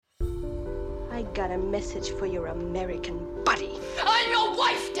I got a message for your American buddy. I'm your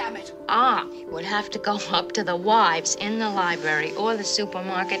wife, damn it! I would have to go up to the wives in the library or the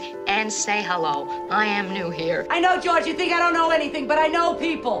supermarket and say hello. I am new here. I know, George, you think I don't know anything, but I know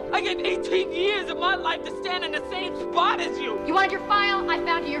people. I gave 18 years of my life to stand in the same spot as you. You wanted your file? I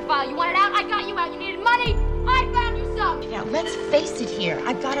found you your file. You wanted out? I got you out. You needed money? I found you some. Now, let's face it here.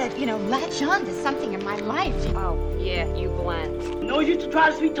 I've got to, latch on to something in my life. Oh, yeah, you blend. No, you used to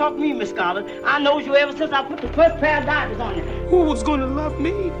try to sweet talk me, Miss Scarlett. I knows you ever since I put the first pair of diapers on you. Who was gonna love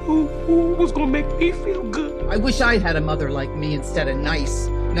me? Who was gonna make me feel good? I wish I had a mother like me instead of nice.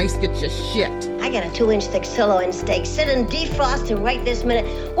 Nice gets you shit. I got a 2-inch thick sirloin steak sitting defrosting right this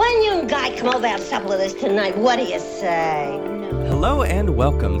minute. Why don't you and Guy come over and have supper with us tonight? What do you say? Hello and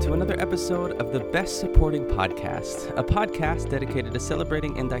welcome to another episode of the Best Supporting Podcast, a podcast dedicated to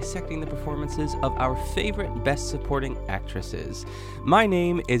celebrating and dissecting the performances of our favorite Best Supporting actresses. My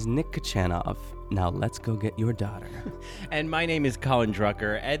name is Nick Kachanov. Now let's go get your daughter. And my name is Colin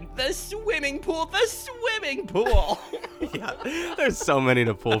Drucker, and the swimming pool! Yeah, there's so many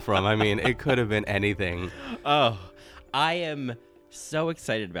to pull from. I mean, it could have been anything. Oh, I am so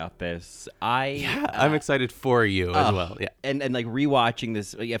excited about this. I'm excited for you as well. Yeah, and like rewatching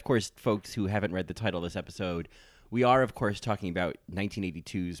this. Of course, folks who haven't read the title of this episode, we are of course talking about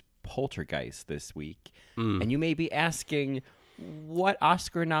 1982's Poltergeist this week, and you may be asking, what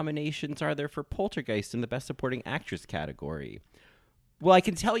Oscar nominations are there for Poltergeist in the Best Supporting Actress category? Well, I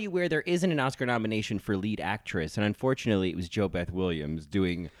can tell you where there isn't an Oscar nomination for lead actress, and unfortunately, it was JoBeth Williams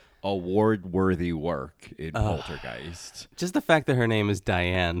doing award-worthy work in Poltergeist. Just the fact that her name is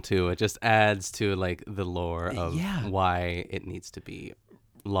Diane, too, it just adds to, like, the lore of why it needs to be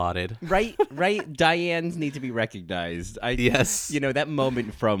lauded. Right. Dianes need to be recognized. Yes. You know, that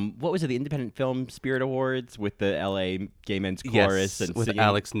moment from, what was it, the Independent Film Spirit Awards with the LA Gay Men's Chorus. Yes, and with singing.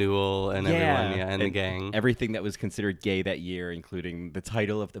 Alex Newell and everyone, and the gang. Everything that was considered gay that year, including the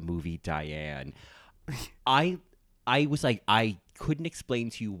title of the movie, Diane. I was like, I couldn't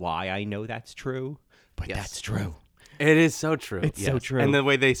explain to you why I know that's true, but that's true. It is so true. It's so true. And the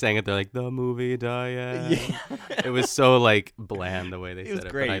way they sang it, they're like, the movie Diane. Yeah. It was so, like, bland the way they said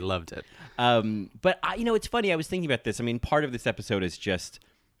it, great. but I loved it. But, it's funny. I was thinking about this. I mean, part of this episode is just,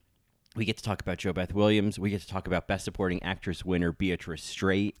 we get to talk about JoBeth Williams. We get to talk about Best Supporting Actress winner Beatrice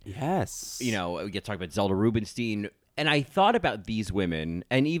Straight. Yes. We get to talk about Zelda Rubinstein. And I thought about these women,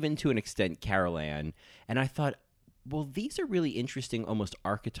 and even to an extent, Carol Ann, and I thought, well, these are really interesting, almost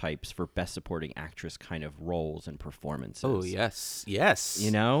archetypes for Best Supporting Actress kind of roles and performances. Oh, yes. Yes.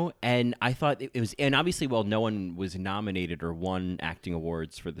 And I thought it was, and obviously, well, no one was nominated or won acting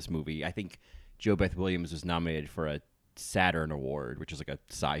awards for this movie. I think JoBeth Williams was nominated for a Saturn Award, which is like a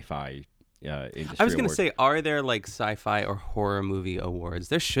sci-fi industry I was going to award. say, are there like sci-fi or horror movie awards?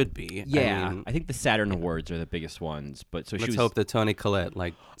 There should be. Yeah, I think the Saturn Awards are the biggest ones. But so let's hope that Toni Collette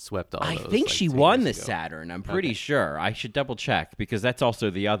swept all those. I think she won the ago. Saturn. I'm pretty sure. I should double check because that's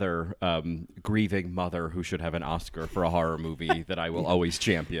also the other grieving mother who should have an Oscar for a horror movie that I will always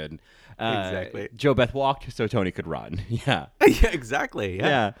champion. Exactly. JoBeth walked so Toni could run. Yeah. Yeah, exactly.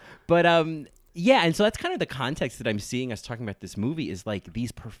 Yeah. But and so that's kind of the context that I'm seeing us talking about this movie is like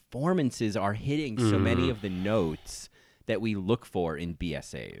these performances are hitting so many of the notes that we look for in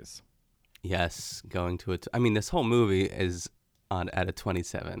BSAs. Yes, going to it. I mean, this whole movie is at a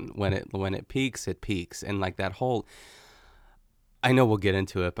 27. When it peaks, it peaks, and like that whole. I know we'll get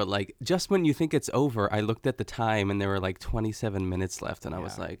into it, but like just when you think it's over, I looked at the time and there were like 27 minutes left, and I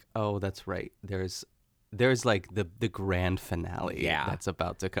was like, oh, that's right. There's like the grand finale that's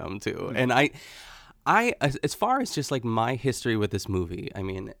about to come too. And I as far as just like my history with this movie, I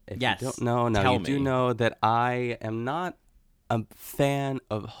mean, if you don't know, now you do know that I am not a fan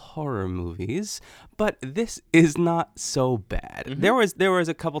of horror movies, but this is not so bad. Mm-hmm. There was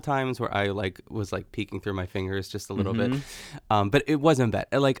a couple times where I was peeking through my fingers just a little bit, but it wasn't bad.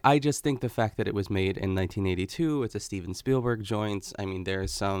 Like, I just think the fact that it was made in 1982, it's a Steven Spielberg joint. I mean,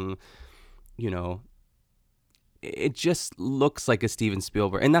 there's some, it just looks like a Steven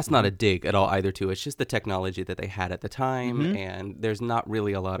Spielberg, and that's not a dig at all either too. It's just the technology that they had at the time, and there's not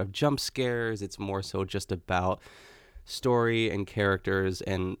really a lot of jump scares. It's more so just about story and characters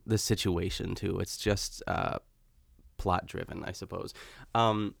and the situation too. It's just plot driven, I suppose.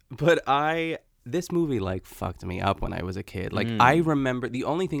 But this movie fucked me up when I was a kid. I remember, the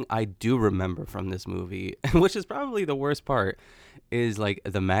only thing I do remember from this movie, which is probably the worst part, is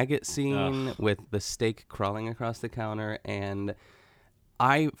the maggot scene with the steak crawling across the counter. And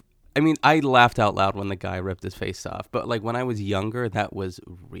I mean, I laughed out loud when the guy ripped his face off, but when I was younger, that was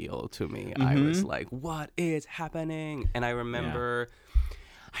real to me. I was like, what is happening? And I remember,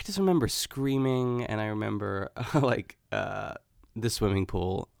 I just remember screaming, and I remember like the swimming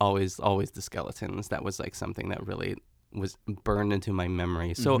pool, always the skeletons. That was like something that really was burned into my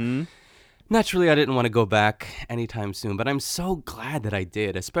memory. So naturally, I didn't want to go back anytime soon, but I'm so glad that I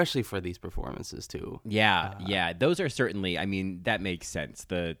did, especially for these performances too. Yeah. Those are certainly, I mean, that makes sense.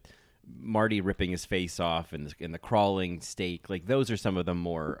 The Marty ripping his face off and the crawling steak, like those are some of the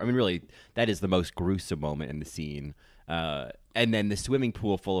more, I mean, really, that is the most gruesome moment in the scene. And then the swimming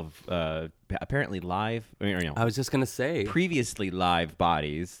pool full of apparently live, I was just going to say, previously live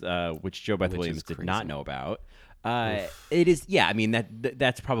bodies, which Joe Beth Williams did not know about. It is, I mean,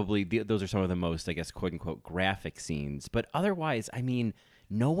 that's probably, those are some of the most, I guess, quote unquote, graphic scenes. But otherwise, I mean,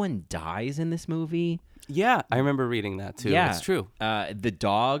 no one dies in this movie. Yeah, I remember reading that too. Yeah. It's true. The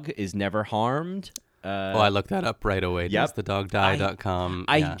dog is never harmed. I looked that up right away. Yep. TheDogDie.com.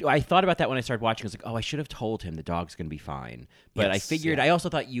 I thought about that when I started watching. I was like, I should have told him the dog's going to be fine. But I figured, I also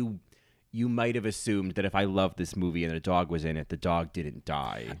thought you might have assumed that if I loved this movie and a dog was in it, the dog didn't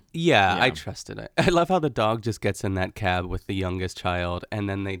die. Yeah, I trusted it. I love how the dog just gets in that cab with the youngest child, and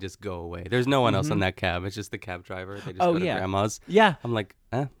then they just go away. There's no one else in that cab. It's just the cab driver. They just go to grandma's. Yeah. I'm like,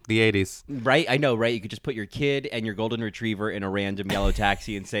 the 80s. Right? I know, right? You could just put your kid and your golden retriever in a random yellow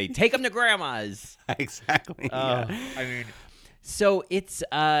taxi and say, take them to grandma's. Exactly. I mean, so it's,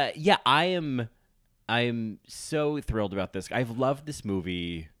 I am so thrilled about this. I've loved this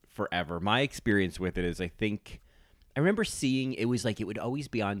movie forever. My experience with it is, I remember seeing, it was like, it would always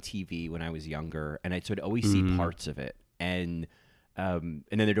be on TV when I was younger, and I'd always see parts of it. And then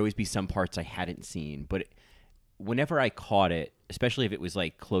there'd always be some parts I hadn't seen. But whenever I caught it, especially if it was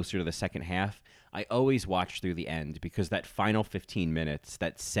like closer to the second half, I always watched through the end, because that final 15 minutes,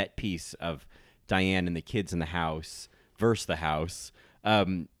 that set piece of Diane and the kids in the house versus the house,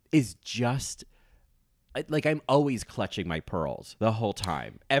 is just, like, I'm always clutching my pearls the whole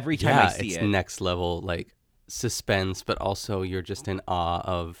time. Every time I see it's next level, like, suspense, but also you're just in awe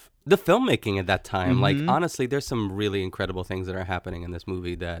of the filmmaking at that time. Like, honestly, there's some really incredible things that are happening in this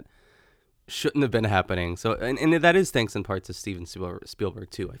movie that shouldn't have been happening. So, and that is thanks in part to Steven Spielberg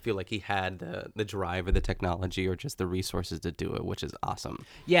too. I feel like he had the drive or the technology or just the resources to do it, which is awesome.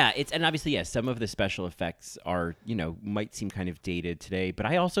 Yeah, and obviously, some of the special effects are, might seem kind of dated today, but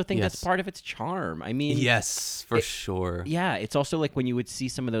I also think that's part of its charm. I mean, yes, for sure. Yeah, it's also like when you would see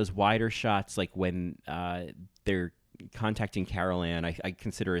some of those wider shots, like when they're contacting Carol Ann. I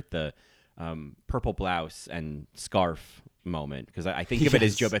consider it the purple blouse and scarf moment, because I think of it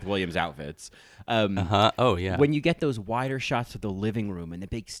as Joe Beth Williams outfits. Oh yeah. When you get those wider shots of the living room and the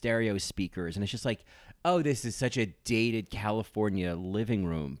big stereo speakers, and it's just like, oh, this is such a dated California living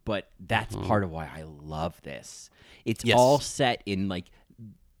room, but that's part of why I love this. It's all set in like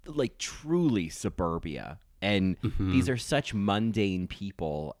truly suburbia, and these are such mundane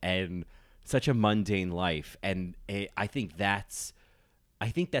people and such a mundane life, and I think that's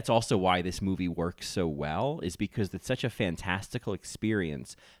also why this movie works so well, is because it's such a fantastical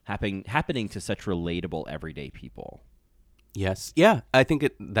experience happening to such relatable everyday people. Yes. Yeah. I think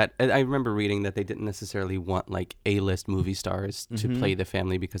I remember reading that they didn't necessarily want like A-list movie stars to play the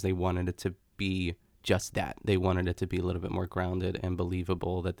family, because they wanted it to be just that. They wanted it to be a little bit more grounded and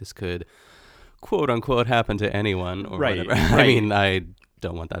believable, that this could, quote unquote, happen to anyone or whatever. Right. I mean, I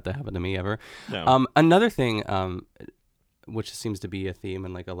don't want that to happen to me ever. No. Another thing, which seems to be a theme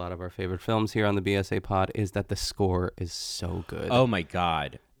in like a lot of our favorite films here on the BSA pod, is that the score is so good. Oh my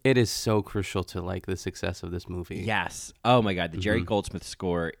God. It is so crucial to like the success of this movie. Yes. Oh my God. The Jerry Goldsmith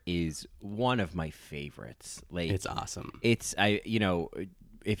score is one of my favorites. Like, it's awesome. It's,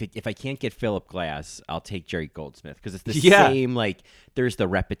 if I can't get Philip Glass, I'll take Jerry Goldsmith, because it's the same, like, there's the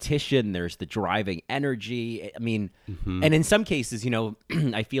repetition, there's the driving energy. I mean, and in some cases,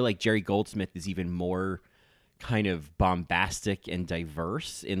 I feel like Jerry Goldsmith is even more kind of bombastic and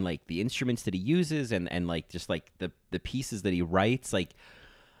diverse in like the instruments that he uses and like just like the pieces that he writes. Like,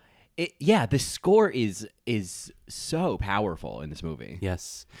 the score is so powerful in this movie.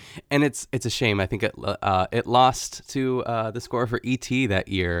 Yes, and it's a shame. I think it lost to the score for E.T. that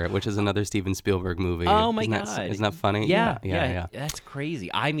year, which is another Steven Spielberg movie. Oh my God, isn't that funny? Yeah. That's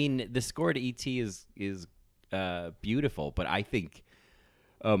crazy. I mean, the score to E.T. is beautiful, but I think,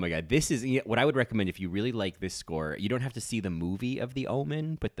 oh my God, this is what I would recommend if you really like this score. You don't have to see the movie of The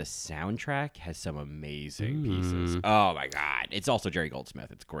Omen, but the soundtrack has some amazing pieces. Oh my God. It's also Jerry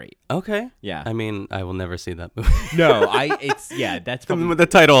Goldsmith. It's great. Okay. Yeah. I mean, I will never see that movie. No, that's probably... The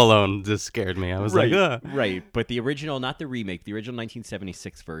title alone just scared me. I was like, ugh. Right. But the original, not the remake, the original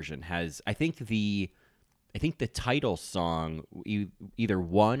 1976 version has, I think, the I think the title song either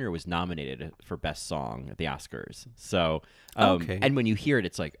won or was nominated for Best Song at the Oscars. So, Okay. And when you hear it,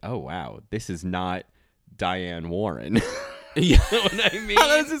 it's like, oh, wow, this is not Diane Warren. Yeah. You know what I mean?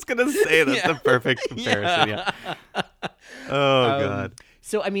 I was just going to say that's the perfect comparison. Yeah. Oh, God.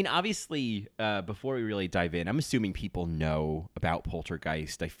 So, I mean, obviously, before we really dive in, I'm assuming people know about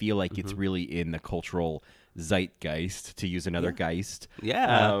Poltergeist. I feel like it's really in the cultural zeitgeist, to use another geist.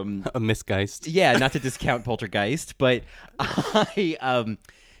 Yeah. A misgeist. Yeah, not to discount Poltergeist, but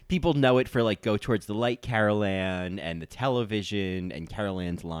people know it for like Go Towards the Light, Carol Ann, and the television, and Carol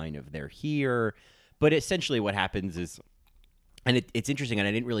Ann's line of "They're here." But essentially what happens is, and it's interesting, and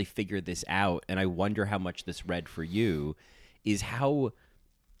I didn't really figure this out, and I wonder how much this read for you, is how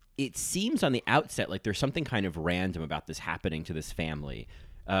it seems on the outset like there's something kind of random about this happening to this family,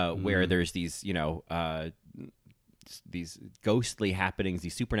 where there's these, these ghostly happenings,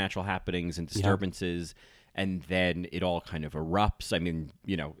 these supernatural happenings and disturbances, and then it all kind of erupts. I mean,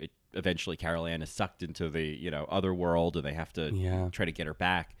 eventually Carol Ann is sucked into the, other world, and they have to try to get her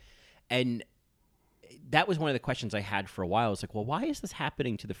back. And that was one of the questions I had for a while. It's like, well, why is this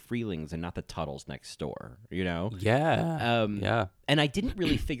happening to the Freelings and not the Tuttles next door? Yeah. Yeah. And I didn't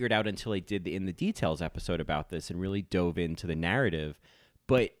really figure it out until I did the In the Details episode about this and really dove into the narrative.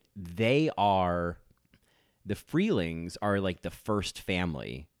 But the Freelings are like the first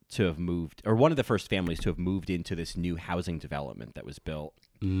family to have moved, or one of the first families to have moved into this new housing development that was built.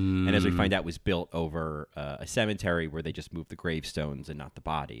 And as we find out, was built over a cemetery where they just moved the gravestones and not the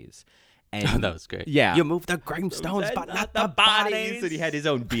bodies. And that was great. Yeah. You moved the gravestones, but not the bodies. And he had his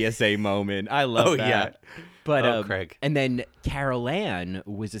own BSA moment. I love that. Yeah. But, Craig. And then Carol Ann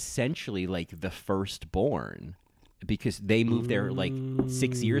was essentially like the firstborn because they moved there like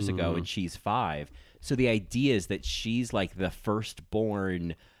 6 years ago and she's 5. So the idea is that she's like the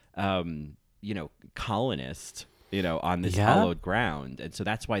firstborn, colonist, on this hallowed ground. And so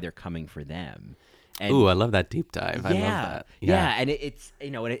that's why they're coming for them. And ooh, I love that deep dive. I love that. Yeah. And it's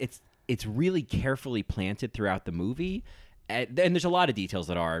really carefully planted throughout the movie. And there's a lot of details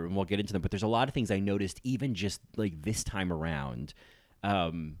that are, and we'll get into them, but there's a lot of things I noticed even just like this time around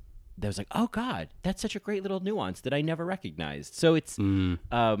that was like, oh, God, that's such a great little nuance that I never recognized. So it's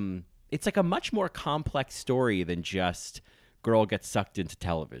like a much more complex story than just girl gets sucked into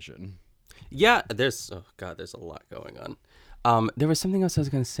television. Yeah, there's a lot going on. There was something else I was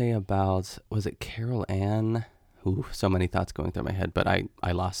going to say about, was it Carol Ann? Ooh, so many thoughts going through my head, but I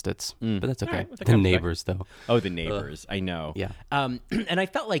lost it. But that's okay. Right, the neighbors, though. Oh, the neighbors. I know. Yeah. And I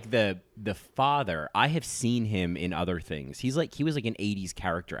felt like the father, I have seen him in other things. He was like an 80s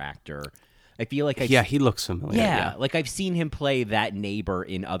character actor. I feel like he looks familiar. Yeah, like I've seen him play that neighbor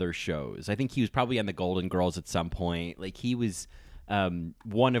in other shows. I think he was probably on the Golden Girls at some point. Like he was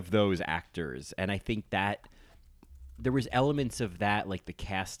one of those actors, and I think that there was elements of that, like the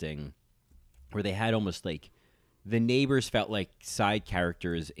casting, where they had almost like the neighbors felt like side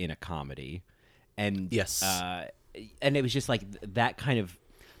characters in a comedy, and yes, and it was just like that kind of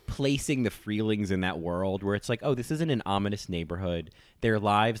placing the Freelings in that world where it's like, oh, this isn't an ominous neighborhood. Their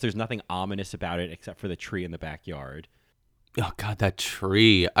lives, there's nothing ominous about it except for the tree in the backyard. Oh, God, that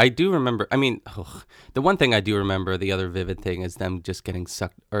tree. I do remember. I mean, the one thing I do remember, the other vivid thing is them just getting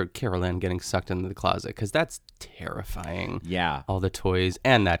sucked, or Carol Ann getting sucked into the closet, because that's terrifying. Yeah. All the toys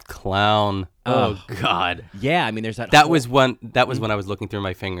and that clown. Oh, God. Yeah, I mean, there's that. That was when I was looking through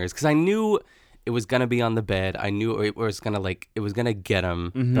my fingers, because I knew it was going to be on the bed. I knew it was going to get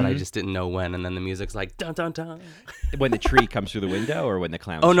him, but I just didn't know when. And then the music's like, dun, dun, dun. When the tree comes through the window, or when the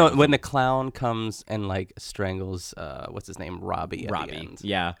clown? Oh, no, when the clown comes and like strangles, what's his name? Robbie. At the end.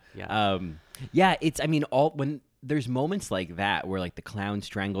 Yeah. Yeah. It's, I mean, when there's moments like that where like the clown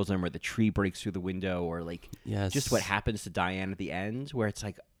strangles him, or the tree breaks through the window, or like just what happens to Diane at the end, where it's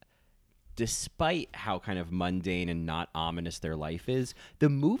like, despite how kind of mundane and not ominous their life is, the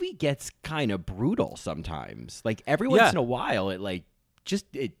movie gets kind of brutal sometimes. Like every once in a while, it like just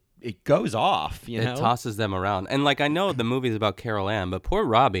it goes off. You know, it tosses them around. And like I know the movie's about Carol Ann, but poor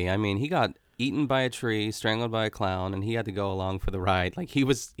Robbie. I mean, he got eaten by a tree, strangled by a clown, and he had to go along for the ride. Like he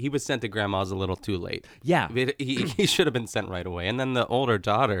was sent to grandma's a little too late. Yeah, he should have been sent right away. And then the older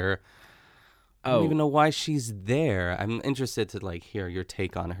daughter. I don't even know why she's there. I'm interested to like hear your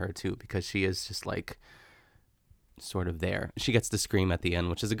take on her too, because she is just like sort of there. She gets to scream at the end,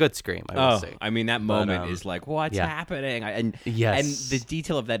 which is a good scream, I would say. I mean, that moment is like, what's happening? And the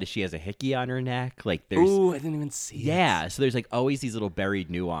detail of that is she has a hickey on her neck. Like there's I didn't even see it. Yeah, so there's like always these little buried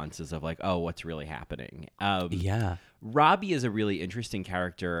nuances of like, oh, what's really happening? Robbie is a really interesting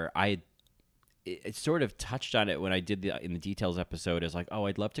character. It sort of touched on it when I did in the Details episode, as like, oh,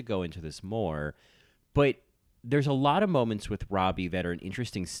 I'd love to go into this more, But there's a lot of moments with Robbie that are an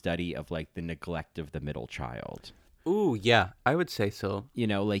interesting study of like the neglect of the middle child. Ooh, yeah, I would say so. You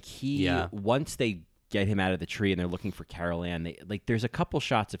know, like once they get him out of the tree and they're looking for Carol Ann, there's a couple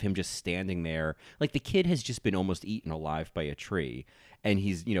shots of him just standing there. Like the kid has just been almost eaten alive by a tree and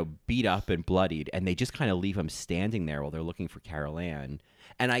he's, you know, beat up and bloodied, and they just kind of leave him standing there while they're looking for Carol Ann.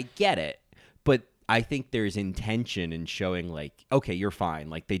 And I get it, but I think there's intention in showing like, okay, you're fine.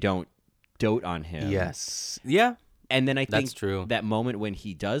 Like they don't dote on him. Yes. Yeah. And then I think that's true. That moment when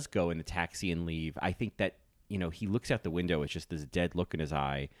he does go in the taxi and leave, I think that, you know, he looks out the window, it's just this dead look in his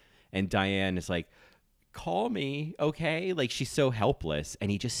eye. And Diane is like, call me, okay? Like she's so helpless. And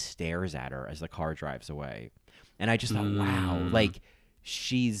he just stares at her as the car drives away. And I just thought, wow, like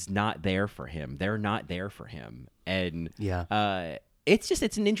she's not there for him. They're not there for him. And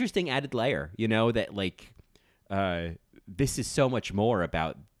it's an interesting added layer, you know, that like this is so much more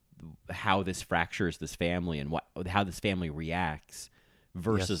about how this fractures this family and how this family reacts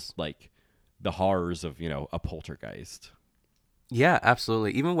versus like the horrors of, you know, a poltergeist. Yeah,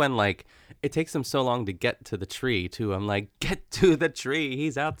 absolutely. Even when like it takes him so long to get to the tree too. I'm like, get to the tree.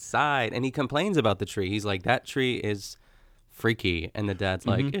 He's outside. And he complains about the tree. He's like, that tree is freaky. And the dad's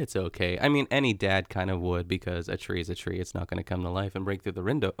like, it's okay. I mean, any dad kind of would, because a tree is a tree. It's not going to come to life and break through the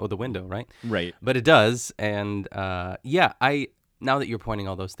window, right? Right. But it does. And now that you're pointing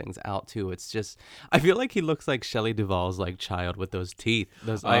all those things out too, it's just, I feel like he looks like Shelley Duvall's like child with those teeth.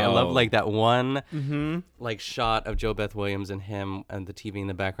 I love like that one like shot of Jo Beth Williams and him and the TV in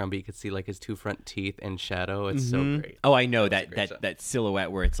the background, but you could see like his two front teeth in shadow. It's so great. Oh, I know that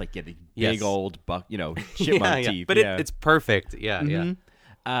silhouette where it's like the big old chipmunk teeth. But it's perfect. Yeah.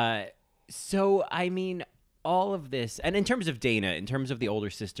 So I mean, all of this, and in terms of Dana, in terms of the older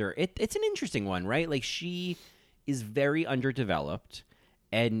sister, it's an interesting one, right? Like she is very underdeveloped,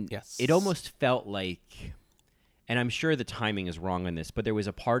 and it almost felt like, and I'm sure the timing is wrong on this, but there was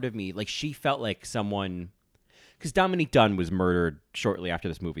a part of me, like she felt like someone, because Dominique Dunne was murdered shortly after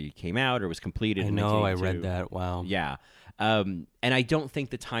this movie came out or was completed. I know, I read that. Wow. Yeah. And I don't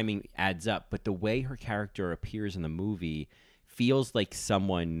think the timing adds up, but the way her character appears in the movie feels like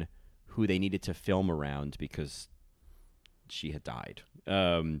someone who they needed to film around because she had died.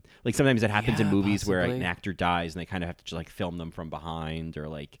 Like sometimes it happens in movies where an actor dies and they kind of have to just like film them from behind, or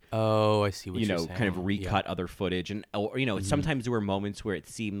like, oh, I see what you're saying. Kind of recut other footage. And, or, you know, sometimes there were moments where it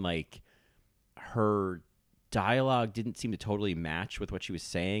seemed like her dialogue didn't seem to totally match with what she was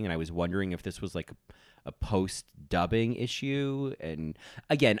saying. And I was wondering if this was like a post-dubbing issue. And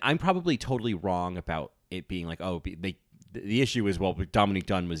again, I'm probably totally wrong about it being like, oh, the issue is, well, Dominique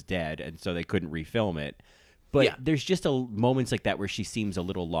Dunne was dead and so they couldn't refilm it. But there's just moments like that where she seems a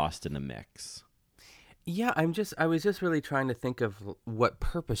little lost in the mix. Yeah, I was just really trying to think of what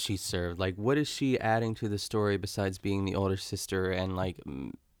purpose she served. Like, what is she adding to the story besides being the older sister and, like,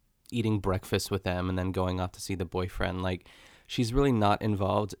 eating breakfast with them and then going off to see the boyfriend? Like, she's really not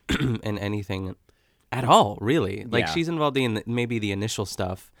involved in anything at all, really. Like, she's involved in maybe the initial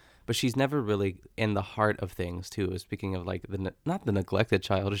stuff, but she's never really in the heart of things, too. Speaking of, like, not the neglected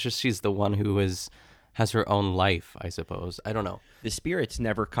child, it's just she's the one who has her own life, I suppose. I don't know. The spirits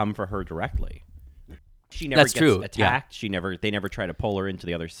never come for her directly. She never gets attacked. Yeah. They never try to pull her into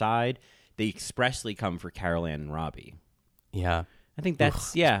the other side. They expressly come for Carol Ann and Robbie. Yeah. I think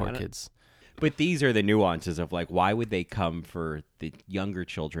that's poor kids. But these are the nuances of like, why would they come for the younger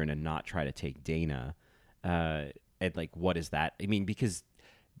children and not try to take Dana? And like, what is that? I mean, because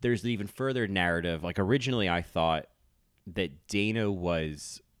there's the even further narrative. Like originally I thought that Dana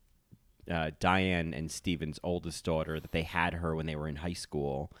was Diane and Steven's oldest daughter, that they had her when they were in high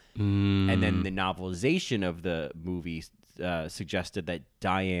school. And then the novelization of the movie suggested that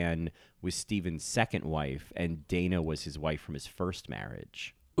Diane was Steven's second wife and Dana was his wife from his first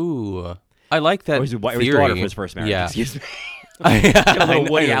marriage. Ooh, I like that. Or his daughter from his first marriage. Yeah. Excuse me. Get a little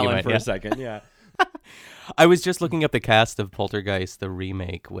Woody Allen for a second. Yeah. I was just looking up the cast of Poltergeist, the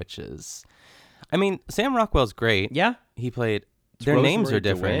remake, which is, I mean, Sam Rockwell's great. Yeah. He played. Their names are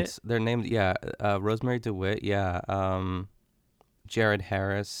different. Their names, Rosemary DeWitt, Jared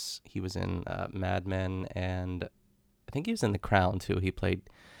Harris, he was in Mad Men, and I think he was in The Crown, too. He played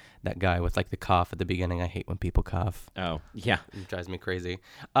that guy with, like, the cough at the beginning. I hate when people cough. Oh, yeah. It drives me crazy.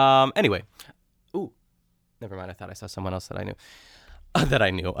 Anyway. Ooh, never mind. I thought I saw someone else that I knew. That I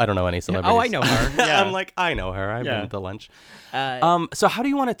knew. I don't know any celebrities. Oh, I know her. Yeah. I'm like, I know her. I've been to lunch. So how do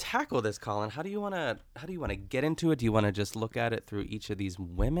you want to tackle this, Colin? How do you want to get into it? Do you want to just look at it through each of these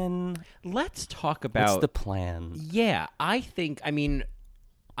women? Let's talk about what's the plan. Yeah, I think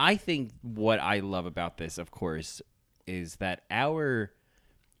what I love about this, of course, is that our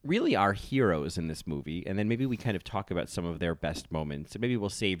really our heroes in this movie, and then maybe we kind of talk about some of their best moments. Maybe we'll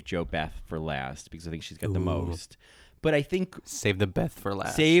save Jo Beth for last because I think she's got the most. But I think Save the Beth for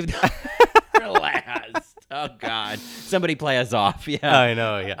last. Saved for last. Oh God! Somebody play us off. Yeah, I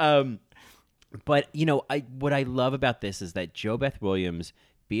know. Yeah. But what I love about this is that Jo Beth Williams,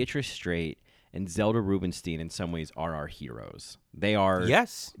 Beatrice Straight, and Zelda Rubinstein in some ways are our heroes. They are.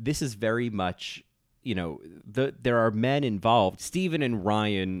 Yes. This is very much. There are men involved. Stephen and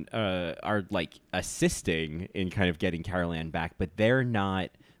Ryan are like assisting in kind of getting Carol Ann back, but they're not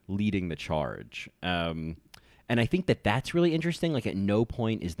leading the charge. And I think that that's really interesting. Like, at no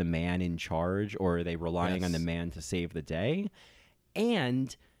point is the man in charge, or are they relying on the man to save the day?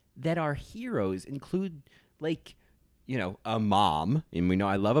 And that our heroes include, like, a mom. And we know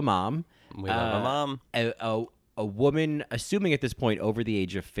I love a mom. We love a mom. A woman, assuming at this point over the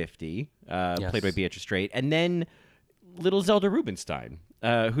age of 50, played by Beatrice Straight, and then little Zelda Rubinstein,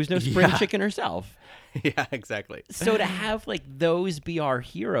 who's no spring chicken herself. Yeah, exactly. So to have like those be our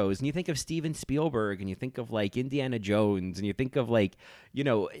heroes, and you think of Steven Spielberg, and you think of like Indiana Jones, and you think of like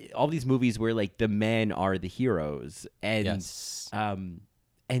all these movies where like the men are the heroes, and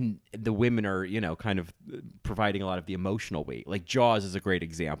and the women are, kind of providing a lot of the emotional weight. Like Jaws is a great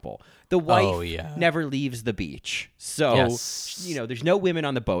example. The wife never leaves the beach. So, there's no women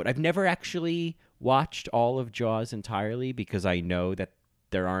on the boat. I've never actually watched all of Jaws entirely because I know that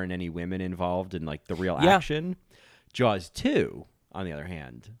there aren't any women involved in like the real action. Jaws 2, on the other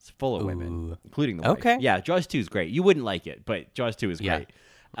hand, is full of women, including the wife. Okay. Yeah, Jaws 2 is great. You wouldn't like it, but Jaws 2 is great.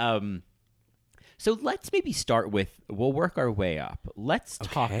 So let's maybe start with, we'll work our way up. Let's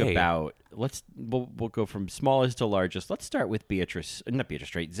talk about, we'll go from smallest to largest. Let's start with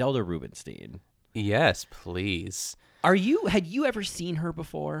Zelda Rubinstein. Yes, please. Had you ever seen her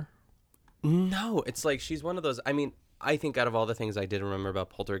before? No, it's like she's one of those, I think out of all the things I did remember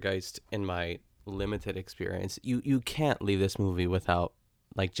about Poltergeist in my limited experience, you can't leave this movie without,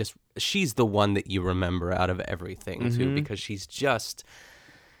 like, just, she's the one that you remember out of everything, too, because she's just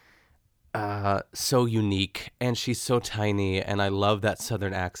so unique, and she's so tiny, and I love that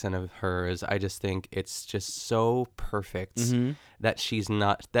southern accent of hers. I just think it's just so perfect that she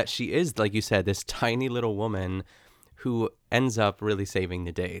is, like you said, this tiny little woman who ends up really saving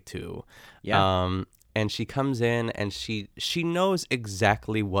the day too. And she comes in and she knows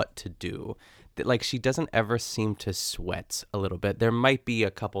exactly what to do. Like, she doesn't ever seem to sweat a little bit. There might be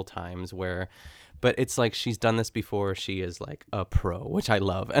a couple times but it's like she's done this before. She is like a pro, which I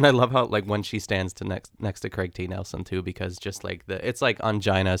love. And I love how, like, when she stands next to Craig T. Nelson too, because just like it's like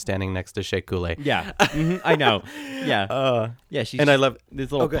Angina standing next to Shea Coulee. Yeah, I know. Yeah, she's, and I love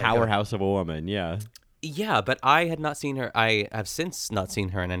this little powerhouse of a woman. Yeah. Yeah, but I had not seen her. I have since not seen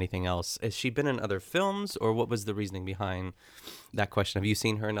her in anything else. Has she been in other films, or what was the reasoning behind that question? Have you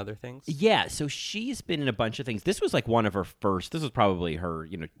seen her in other things? Yeah, so she's been in a bunch of things. This was like one of her first. This was probably her,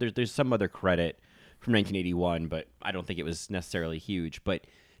 there's some other credit from 1981, but I don't think it was necessarily huge. But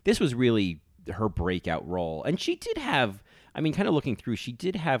this was really her breakout role. And she did have, kind of looking through, she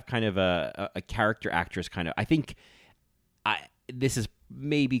did have kind of a character actress kind of, I think, this is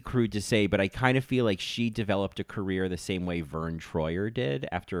maybe crude to say, but I kind of feel like she developed a career the same way Vern Troyer did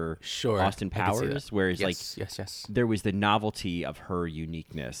after Austin Powers, whereas there was the novelty of her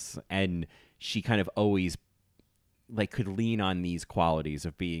uniqueness, and she kind of always like could lean on these qualities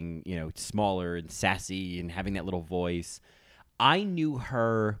of being, smaller and sassy and having that little voice. I knew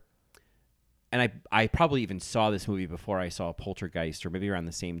her, and I probably even saw this movie before I saw Poltergeist, or maybe around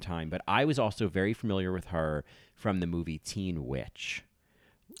the same time, but I was also very familiar with her from the movie Teen Witch.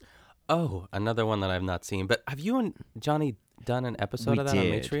 Oh, another one that I've not seen. But have you and Johnny done an episode of that on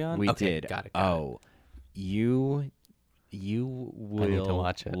Patreon? We did. Got it. You will I need to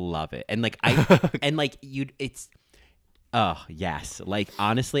watch it. Love it. And like yes. Like,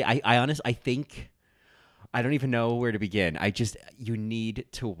 honestly, I think I don't even know where to begin. You need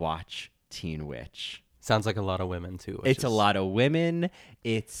to watch Teen Witch. Sounds like a lot of women too. It's a lot of women.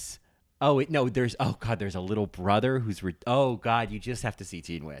 There's a little brother who's you just have to see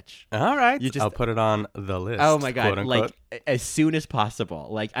Teen Witch. All right, I'll put it on the list. Oh my God, like as soon as possible.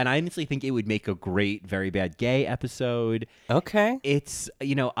 Like, and I honestly think it would make a great Very Bad Gay episode. Okay, it's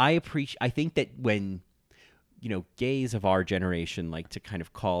I think that when gays of our generation like to kind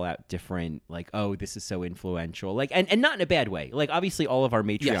of call out different, like, oh, this is so influential, like, and not in a bad way. Like, obviously all of our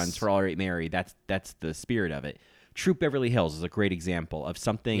Matreons for All Right Mary, that's the spirit of it. Troop Beverly Hills is a great example of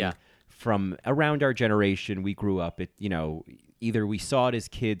something from around our generation. We grew up, either we saw it as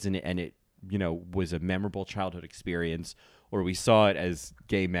kids and it was a memorable childhood experience, or we saw it as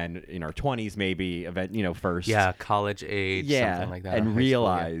gay men in our 20s, maybe first. Yeah, college age, something like that. And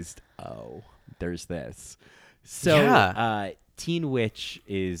realized, there's this. So Teen Witch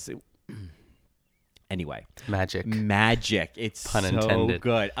is anyway. Magic. It's Pun so intended.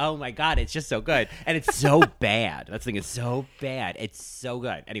 good. Oh my God, it's just so good. And it's so bad. That's the thing, it's so bad. It's so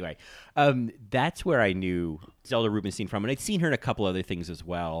good. Anyway, that's where I knew Zelda Rubinstein from. And I'd seen her in a couple other things as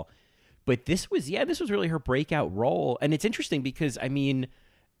well. But this was really her breakout role. And it's interesting because, I mean,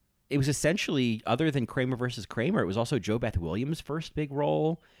 it was essentially, other than Kramer versus Kramer, it was also Jo Beth Williams' first big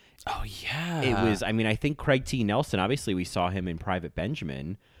role. Oh, yeah. It was, I mean, I think Craig T. Nelson, obviously we saw him in Private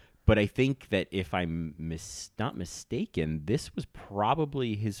Benjamin, but I think that if I'm not mistaken, this was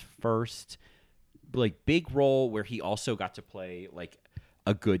probably his first, like, big role where he also got to play, like,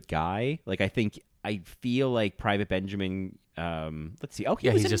 a good guy. Like, I feel like Private Benjamin, let's see. Oh,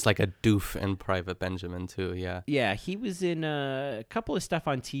 he's just like a doof in Private Benjamin, too, yeah. Yeah, he was in a couple of stuff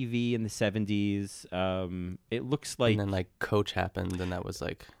on TV in the 70s. It looks like... And then, like, Coach happened, and that was,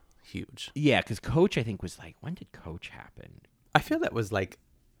 like... huge. Yeah, because Coach, I think, was like, when did Coach happen? I feel that was like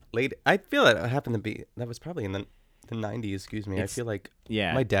late. I feel that happened to be, that was probably in the 90s, excuse me. I feel like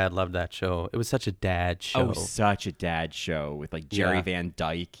my dad loved that show. It was such a dad show. Oh, such a dad show with like Jerry Van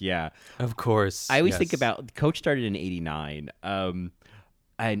Dyke. Yeah. Of course. I always think about, Coach started in 89. And,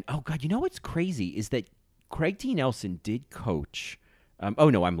 oh God, you know what's crazy is that Craig T. Nelson did Coach.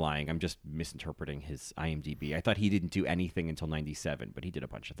 Oh, no, I'm lying. I'm just misinterpreting his IMDb. I thought he didn't do anything until 97, but he did a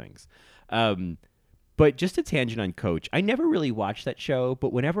bunch of things. But just a tangent on Coach. I never really watched that show,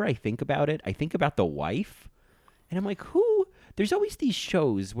 but whenever I think about it, I think about the wife. And I'm like, who? There's always these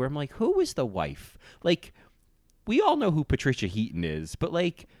shows where I'm like, who is the wife? Like, we all know who Patricia Heaton is, but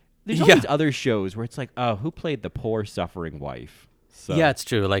like, there's always other shows where it's like, oh, who played the poor, suffering wife? So. Yeah, it's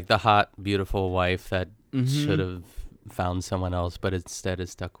true. Like the hot, beautiful wife that should have found someone else, but instead is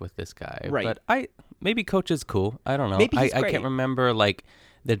stuck with this guy. Right. But maybe Coach is cool. I don't know. Maybe he's I great. can't remember like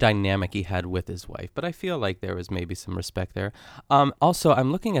the dynamic he had with his wife, but I feel like there was maybe some respect there. Also,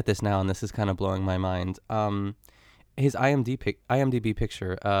 I'm looking at this now, and this is kind of blowing my mind. His IMDb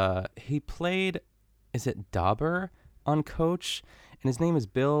picture. He played, is it Dauber on Coach? And his name is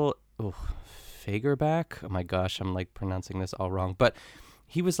Bill Fagerback. Oh my gosh, I'm like pronouncing this all wrong, but.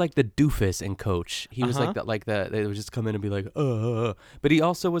 He was like the doofus in Coach. He was like they would just come in and be like, But he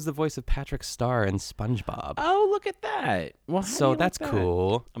also was the voice of Patrick Star in SpongeBob. Oh, look at that. Well, so that's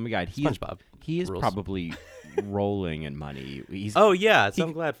cool. Oh my God. SpongeBob. He is probably rolling in money. So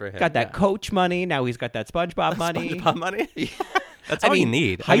I'm glad for him. Got that Coach money. Now he's got that SpongeBob money. SpongeBob money? That's all you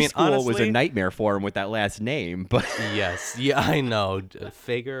need. High school honestly, was a nightmare for him with that last name. But yes. Yeah, I know.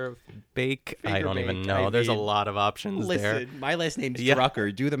 Fager-Bake? I don't even know. There's a lot of options there. Listen, my last name's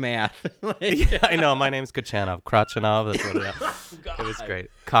Drucker. Do the math. I know. My name's Kachanov. Krachanov. That's what it is. It was great.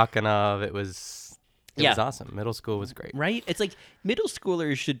 Kakanov. It was awesome. Middle school was great. Right? It's like middle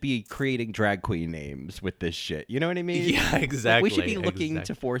schoolers should be creating drag queen names with this shit. You know what I mean? Yeah, exactly. We should be looking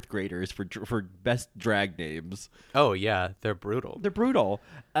to fourth graders for best drag names. Oh, yeah. They're brutal.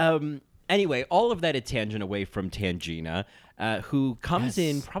 Anyway, all of that a tangent away from Tangina, who comes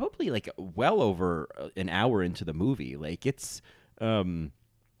in probably like well over an hour into the movie. Like it's,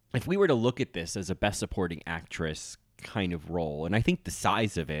 if we were to look at this as a best supporting actress kind of role, and I think the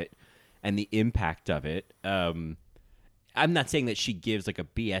size of it and the impact of it, I'm not saying that she gives like a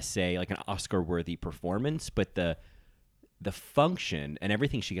BSA, like an Oscar-worthy performance, but the function and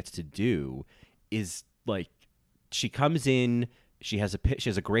everything she gets to do is like she comes in. She has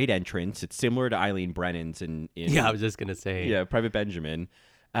a great entrance. It's similar to Eileen Brennan's in I was just gonna say Private Benjamin.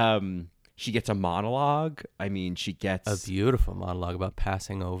 She gets a monologue. I mean, she gets a beautiful monologue about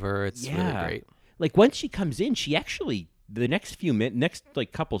passing over. It's really great. Like once she comes in, she actually the next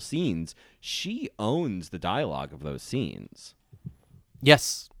like couple scenes, she owns the dialogue of those scenes.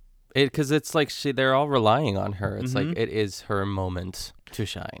 Yes, because it's like they're all relying on her. It's like it is her moment to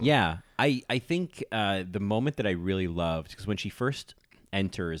shine. Yeah, I think the moment that I really loved, because when she first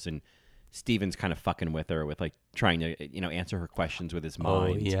enters and Steven's kind of fucking with her with like trying to answer her questions with his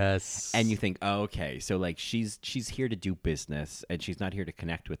mind. Oh yes, and you think, oh, okay, so like she's here to do business and she's not here to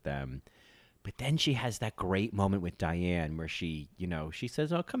connect with them. But then she has that great moment with Diane where she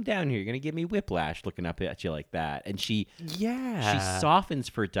says, "Oh, come down here. You're going to give me whiplash looking up at you like that." And she softens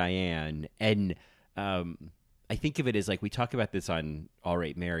for Diane. And I think of it as like we talk about this on All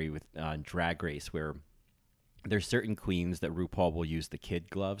Right Mary on Drag Race, where there's certain queens that RuPaul will use the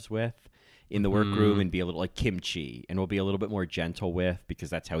kid gloves with in the workroom and be a little like Kimchi, and will be a little bit more gentle with because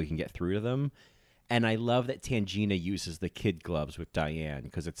that's how he can get through to them. And I love that Tangina uses the kid gloves with Diane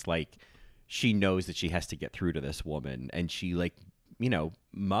because it's like she knows that she has to get through to this woman, and she like,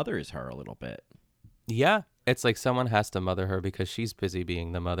 mothers her a little bit. Yeah. It's like someone has to mother her because she's busy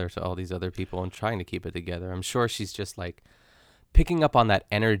being the mother to all these other people and trying to keep it together. I'm sure she's just like picking up on that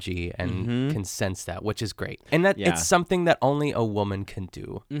energy and can sense that, which is great. And that it's something that only a woman can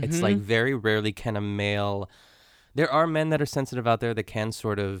do. It's like very rarely can a male. There are men that are sensitive out there that can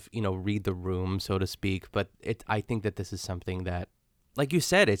sort of, read the room, so to speak. But I think that this is something that, like you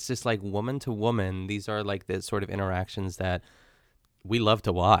said, it's just like woman to woman. These are like the sort of interactions that we love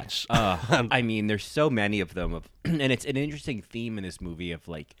to watch. I mean, there's so many of them, and it's an interesting theme in this movie of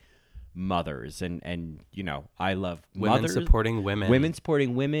like mothers, and I love women mothers, supporting women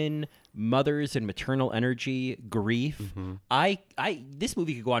supporting women, mothers and maternal energy, grief. This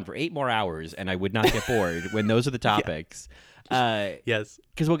movie could go on for 8 more hours, and I would not get bored when those are the topics. Yes,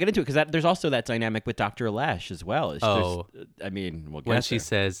 because we'll get into it. Because there's also that dynamic with Dr. Lesh as well. We'll get when she there.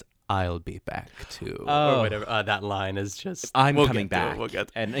 says, "I'll be back too," Oh. or whatever. That line is just, I'm we'll coming get to it, back. We'll get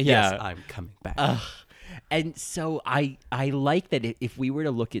to it. And yes, I'm coming back. And so I like that if we were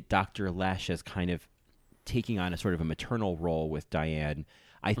to look at Dr. Lesh as kind of taking on a sort of a maternal role with Diane,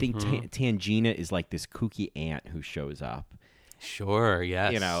 I think Tangina is like this kooky aunt who shows up. Sure,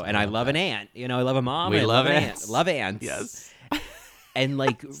 yes. And I love an aunt. I love a mom. We I love an ants. aunt. Love ants. Yes. And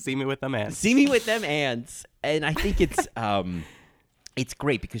like see me with them ants. See me with them ants. And I think it's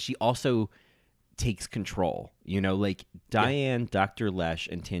great because she also takes control. Like Diane, Dr. Lesh,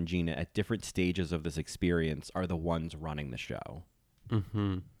 and Tangina at different stages of this experience are the ones running the show.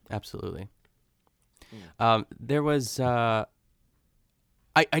 Absolutely. There was I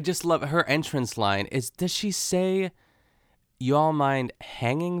just love her entrance line. Does she say, "Y'all mind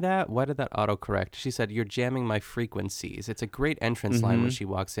hanging that?" Why did that autocorrect? She said, "You're jamming my frequencies." It's a great entrance line when she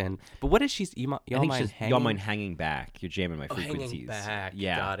walks in. But what is she? Y'all mind hanging back? You're jamming my frequencies. Hanging back.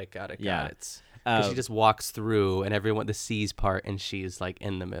 Yeah. Got it. Yeah. Because she just walks through, and everyone the sees part, and she's like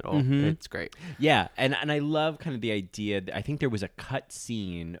in the middle. It's great. Yeah, and I love kind of the idea. I think there was a cut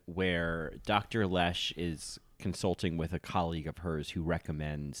scene where Dr. Lesh is consulting with a colleague of hers who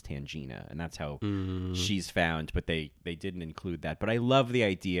recommends Tangina, and that's how she's found. But they didn't include that. But I love the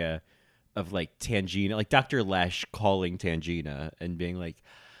idea of like Tangina, like Dr. Lesh calling Tangina and being like,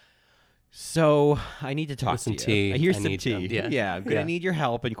 "So I need to talk some to tea. you. Here's I some need tea. some- Yeah, I'm gonna need your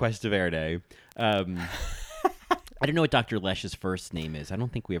help in Cuesta Verde." I don't know what Dr. Lesh's first name is. I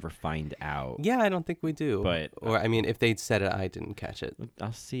don't think we ever find out. Yeah, I don't think we do. But or I mean, if they said it, I didn't catch it.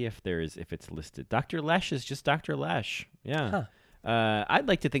 I'll see if it's listed. Dr. Lesh is just Dr. Lesh. Yeah. I'd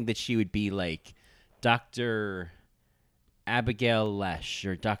like to think that she would be like Dr. Abigail Lesh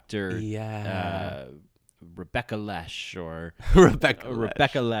or Dr. Rebecca Lesh or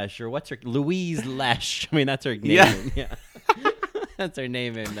Rebecca Lesh or what's her Louise Lesh. I mean, that's her name. Yeah. That's her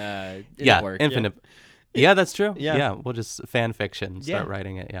name in Network. Infinite. Yeah, that's true. Yeah. Yeah, we'll just fan fiction. Start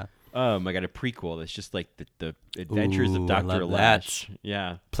writing it. Yeah. I got a prequel that's just like the adventures of I Dr. love Lesh. that.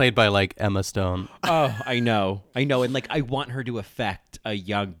 Yeah. Played by like Emma Stone. Oh, I know. And like, I want her to affect a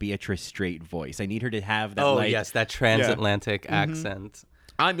young Beatrice Straight voice. I need her to have that. Oh, like, yes, that transatlantic accent.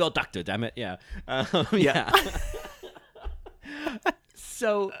 I'm your doctor, damn it. Yeah. Yeah.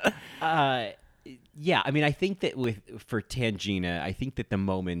 So, yeah, I mean, I think that for Tangina, I think that the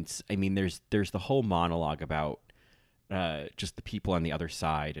moments, I mean, there's the whole monologue about just the people on the other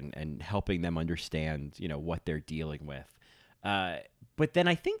side and helping them understand, what they're dealing with. But then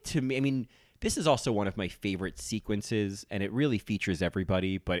I think to me, I mean, this is also one of my favorite sequences, and it really features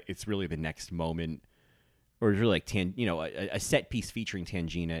everybody, but it's really the next moment, or it's really like, a set piece featuring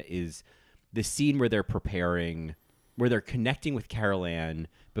Tangina is the scene where they're connecting with Carol Ann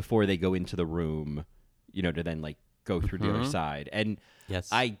before they go into the room, to then like go through the other side. And yes,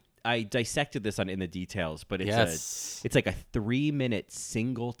 I dissected this in the details, but it's like a 3-minute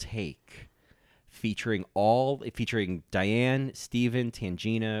single take featuring Diane, Steven,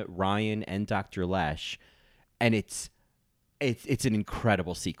 Tangina, Ryan, and Dr. Lesh, and it's an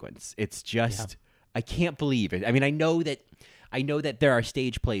incredible sequence. It's just I can't believe it. I mean, I know that there are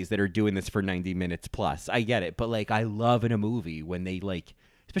stage plays that are doing this for 90 minutes plus. I get it, but like I love in a movie when they like,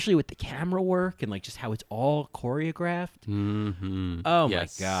 especially with the camera work and like just how it's all choreographed. Oh my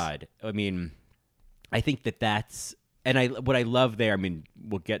God. I mean, I think that's, and what I love there, I mean,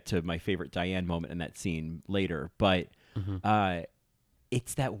 we'll get to my favorite Diane moment in that scene later, but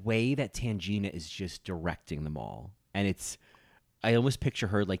it's that way that Tangina is just directing them all. And I almost picture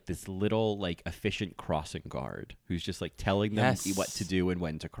her like this little like efficient crossing guard who's just like telling them what to do and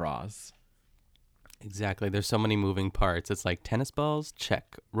when to cross. Exactly. There's so many moving parts. It's like tennis balls,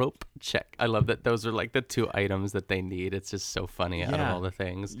 check. Rope, check. I love that those are like the 2 items that they need. It's just so funny out of all the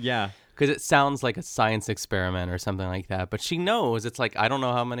things. Yeah. Because it sounds like a science experiment or something like that. But she knows. It's like, I don't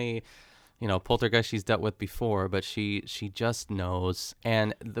know how many, poltergeists she's dealt with before, but she just knows.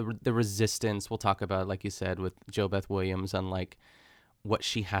 And the resistance, we'll talk about, like you said, with JoBeth Williams on like what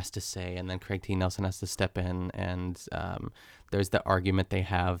she has to say, and then Craig T. Nelson has to step in, and there's the argument they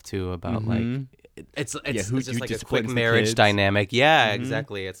have too about like it's just like a quick marriage dynamic. Yeah,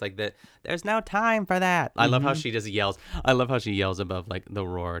 exactly. It's like that. There's no time for that. I love how she just yells. I love how she yells above like the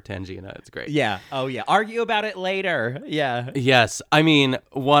roar, Tangina. It's great. Yeah. Oh yeah. Argue about it later. Yeah. Yes. I mean,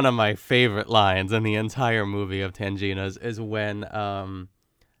 one of my favorite lines in the entire movie of Tangina's is when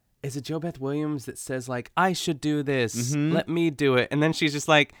is it JoBeth Williams that says like, I should do this, let me do it, and then she's just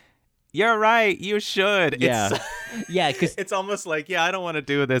like, you're right, you should. Yeah. Yeah, because it's almost like, I don't want to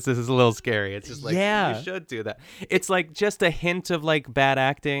do this. This is a little scary. It's just like, you should do that. It's like just a hint of like bad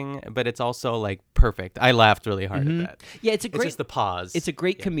acting, but it's also like perfect. I laughed really hard at that. Yeah, it's just the pause. It's a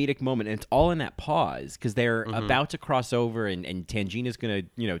great comedic moment, and it's all in that pause because they're about to cross over, and Tangina's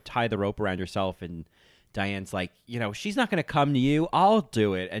gonna, tie the rope around herself, and Diane's like, she's not going to come to you. I'll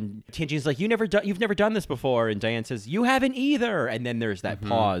do it. And Tangina's like, you've never done this before. And Diane says, you haven't either. And then there's that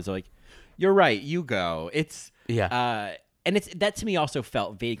pause. Like, you're right. You go. It's and that to me also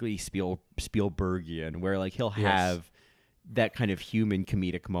felt vaguely Spielbergian, where like he'll have that kind of human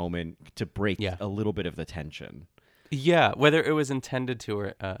comedic moment to break a little bit of the tension. Yeah, whether it was intended to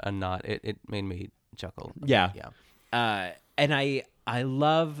or not, it made me chuckle. Yeah. And I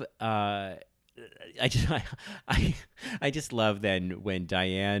love. I just love then when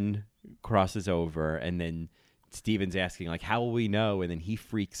Diane crosses over, and then Steven's asking like, how will we know? And then he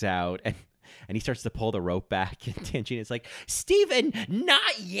freaks out and he starts to pull the rope back, and Tangina's like, Steven,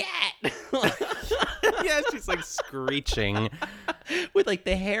 not yet. Yeah, she's like screeching with like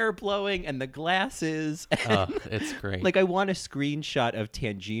the hair blowing and the glasses. It's great. Like I want a screenshot of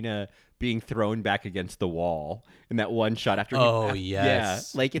Tangina being thrown back against the wall in that one shot after.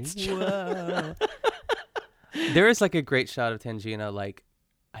 Yes. Yeah, like it's. There is like a great shot of Tangina, like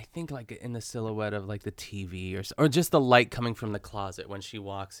I think like in the silhouette of like the TV or just the light coming from the closet when she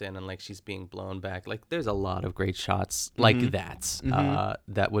walks in and like she's being blown back. Like there's a lot of great shots like that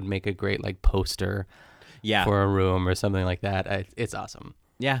that would make a great like poster for a room or something like that. It's awesome.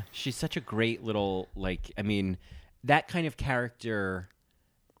 Yeah, she's such a great little like. I mean, that kind of character.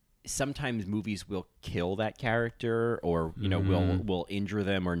 Sometimes movies will kill that character, or will injure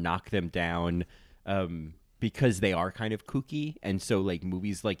them or knock them down, because they are kind of kooky. And so, like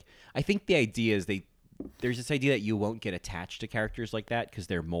movies, like I think the idea is there's this idea that you won't get attached to characters like that because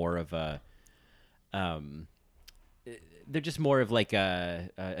they're more of a, they're just more of like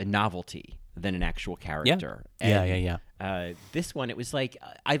a novelty than an actual character. Yeah. This one, it was like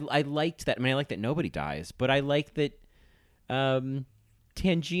I liked that. I mean, I like that nobody dies, but I like that.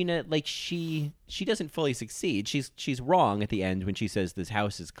 Tangina, like she doesn't fully succeed. She's wrong at the end when she says this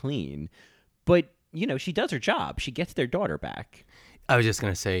house is clean, but she does her job. She gets their daughter back. I was just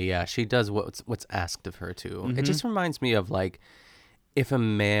gonna say, she does what's asked of her too. It just reminds me of like if a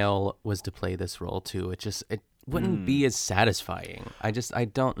male was to play this role too. It wouldn't be as satisfying. I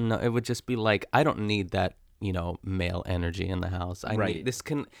don't know. It would just be like, I don't need that. Male energy in the house. This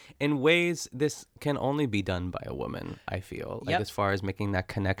can only be done by a woman, I feel. Like as far as making that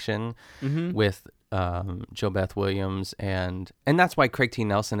connection with JoBeth Williams and that's why Craig T.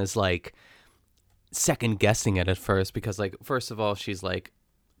 Nelson is like second guessing it at first, because like first of all she's like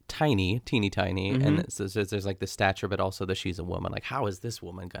teeny tiny, and so there's like the stature, but also that she's a woman. Like, how is this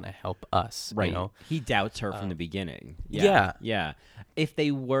woman gonna help us? Right. He doubts her from the beginning. Yeah. If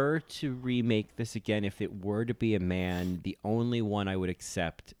they were to remake this again, if it were to be a man, the only one I would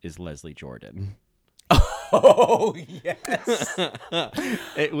accept is Leslie Jordan. Oh yes,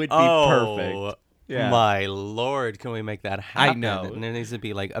 it would be perfect. Yeah. My Lord, can we make that happen? I know. And there needs to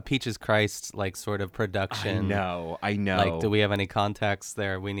be like a Peaches Christ like sort of production. I know. Like, do we have any contacts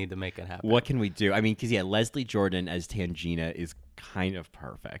there? We need to make it happen. What can we do? I mean, because Leslie Jordan as Tangina is kind of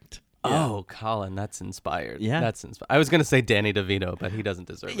perfect. Yeah. Oh, Colin, that's inspired. Yeah. That's inspired. I was going to say Danny DeVito, but he doesn't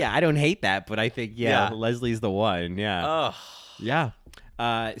deserve it. Yeah, I don't hate that, but I think, Leslie's the one. Yeah. Oh. Yeah.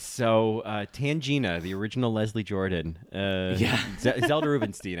 So Tangina, the original Leslie Jordan, Zelda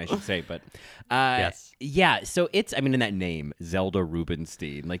Rubinstein, I should say, but yes, yeah. So it's, I mean, in that name, Zelda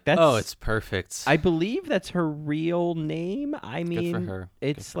Rubinstein, like that's. Oh, it's perfect. I believe that's her real name. I mean, good for her.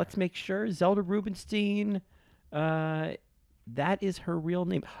 It's let's make sure Zelda Rubinstein. That is her real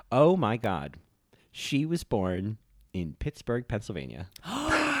name. Oh my God, she was born in Pittsburgh, Pennsylvania.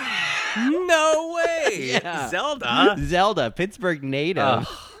 No way. Yeah. Zelda, Pittsburgh native.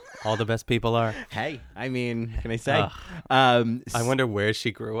 all the best people are. Hey, I mean, can I say? I wonder where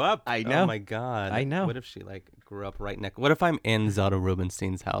she grew up. I know. Oh my god. I know. What if she like grew up right next? What if I'm in Zelda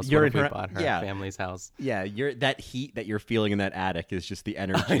Rubinstein's house? You're what if in we her- bought her yeah. family's house? Yeah, that heat that you're feeling in that attic is just the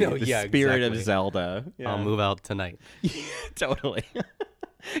energy, know, the yeah, spirit exactly. of Zelda. Yeah. I'll move out tonight. Totally.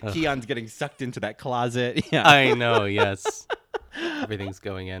 Keon's getting sucked into that closet. Yeah. I know. Yes. Everything's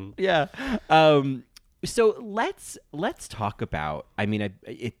going in. Yeah. So let's talk about. I mean,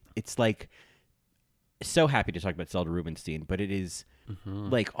 it's like so happy to talk about Zelda Rubinstein, but it is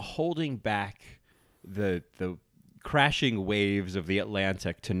like holding back the crashing waves of the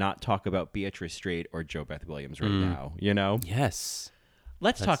Atlantic to not talk about Beatrice Straight or JoBeth Williams right now. You know? Yes.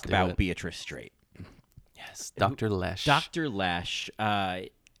 Let's talk do about it. Beatrice Straight. Yes. Dr. Lesh. Dr. Lesh.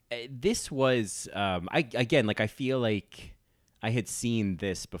 This was I feel like I had seen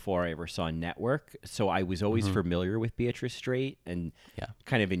this before I ever saw Network, so I was always familiar with Beatrice Straight and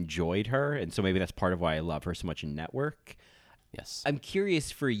kind of enjoyed her, and so maybe that's part of why I love her so much in Network. Yes. I'm curious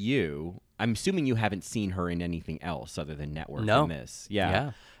for you. I'm assuming you haven't seen her in anything else other than Network No. in this.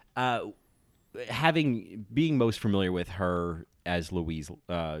 Yeah. Being most familiar with her as Louise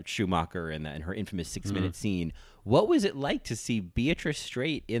Schumacher and her infamous 6-minute scene, what was it like to see Beatrice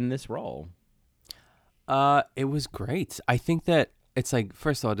Straight in this role? It was great. I think that it's like,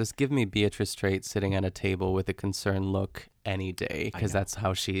 first of all, just give me Beatrice Straight sitting at a table with a concerned look any day, because that's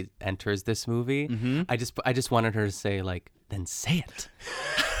how she enters this movie. I just wanted her to say, like, then say it.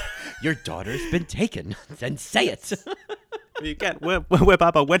 Your daughter's been taken. Then say it. You can't whip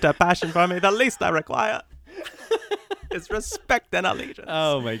up a winter passion for me. The least I require is respect and allegiance.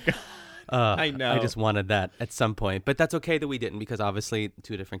 Oh my god. I know. I just wanted that at some point, but that's okay that we didn't, because obviously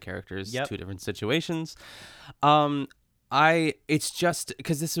two different characters, Yep. two different situations. It's just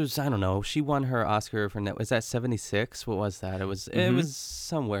because this was, I don't know, she won her Oscar for was that 76? What was that? It was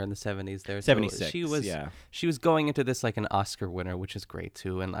somewhere in the 70s there. 76. So she was going into this like an Oscar winner, which is great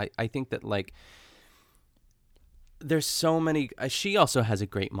too. And I think that like there's so many. She also has a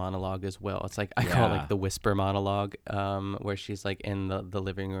great monologue as well. It's like I call it like the whisper monologue, where she's like in the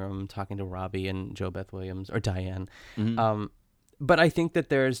living room talking to Robbie and JoBeth Williams or Diane. But I think that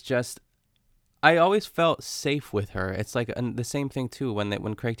there's just, I always felt safe with her. It's like the same thing too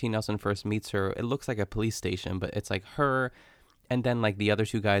when Craig T. Nelson first meets her. It looks like a police station, but it's like her and then like the other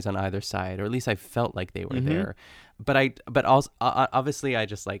two guys on either side, or at least I felt like they were there. But also obviously I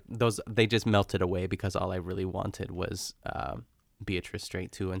just like those, they just melted away because all I really wanted was Beatrice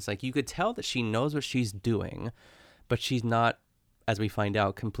Straight too. And it's like you could tell that she knows what she's doing, but she's not, as we find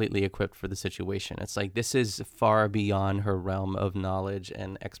out, completely equipped for the situation. It's like this is far beyond her realm of knowledge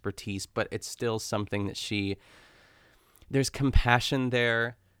and expertise, but it's still something that there's compassion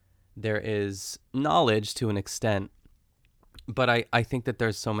there. There is knowledge to an extent. But I think that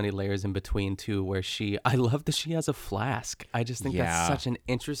there's so many layers in between too, where I love that she has a flask. I just think that's such an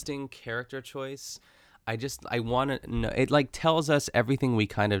interesting character choice. I want to know, it like tells us everything we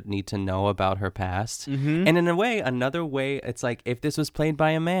kind of need to know about her past. And in a way, another way, it's like if this was played by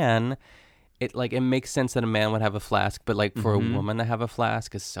a man, it makes sense that a man would have a flask, but like for a woman to have a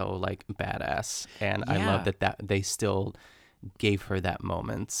flask is so like badass. And I love that they still gave her that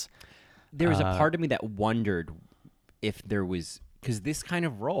moment. There was a part of me that wondered if there was, because this kind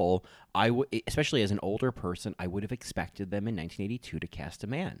of role, especially as an older person, I would have expected them in 1982 to cast a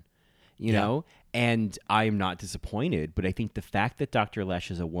man, you know? And I'm not disappointed, but I think the fact that Dr. Lesh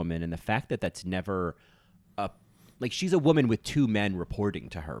is a woman and the fact that that's never like she's a woman with two men reporting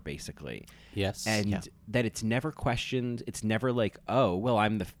to her, basically. Yes. And that it's never questioned. It's never like, oh, well,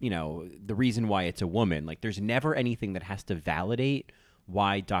 I'm the reason why it's a woman. Like there's never anything that has to validate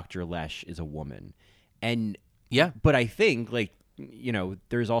why Dr. Lesh is a woman. And but I think like,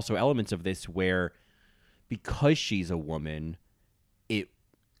 there's also elements of this where because she's a woman, it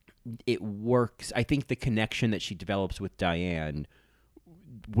works. I think the connection that she develops with Diane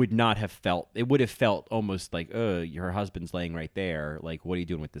would have felt almost like, your husband's laying right there. Like, what are you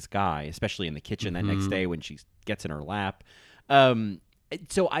doing with this guy? Especially in the kitchen that next day when she gets in her lap.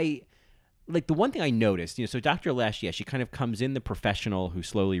 So I, like the one thing I noticed, so Dr. Lesh, she kind of comes in the professional who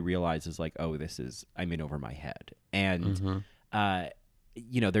slowly realizes like, oh, I'm in over my head. And,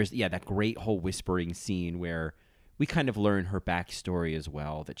 there's, that great whole whispering scene where we kind of learn her backstory as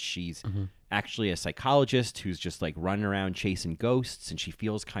well, that she's actually a psychologist who's just like running around chasing ghosts, and she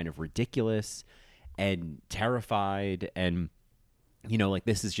feels kind of ridiculous and terrified. And, like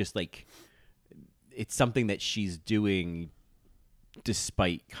this is just like, it's something that she's doing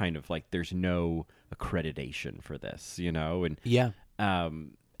despite kind of like there's no accreditation for this,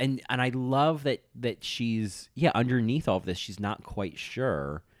 and and I love that she's underneath all of this, she's not quite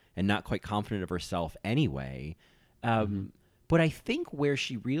sure and not quite confident of herself anyway. But I think where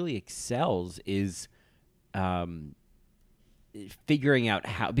she really excels is figuring out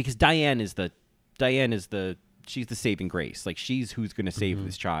how, because Diane is the she's the saving grace. Like, she's who's going to save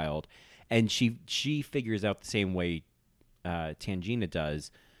this child, and she figures out the same way Tangina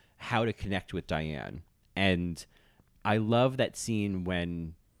does how to connect with Diane. And I love that scene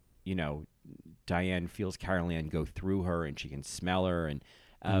when, you know, Diane feels Carol Ann go through her, and she can smell her, and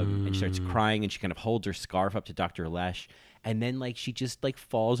she starts crying, and she kind of holds her scarf up to Dr. Lesh, and then like she just like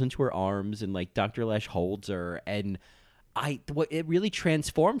falls into her arms, and like Dr. Lesh holds her, and it really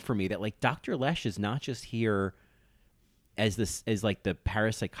transformed for me that like Dr. Lesh is not just here as like the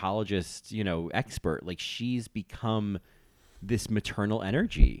parapsychologist, you know, expert. Like, she's become this maternal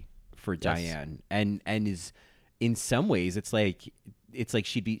energy for Diane, and is, in some ways, it's like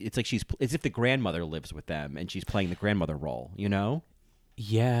she's as if the grandmother lives with them and she's playing the grandmother role, you know?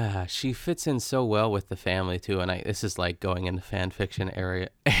 Yeah, she fits in so well with the family too. And this is like going into fan fiction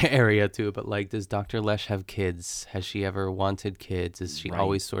area too. But like, does Dr. Lesh have kids? Has she ever wanted kids? Has she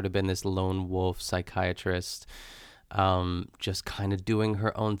always sort of been this lone wolf psychiatrist, just kind of doing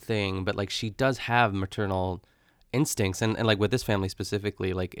her own thing? But like, she does have maternal instincts, and like with this family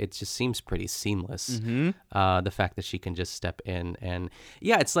specifically, like it just seems pretty seamless. The fact that she can just step in, and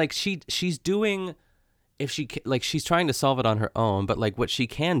it's like she's doing. If she like, she's trying to solve it on her own, but like what she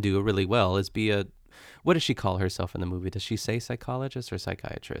can do really well is be what does she call herself in the movie? Does she say psychologist or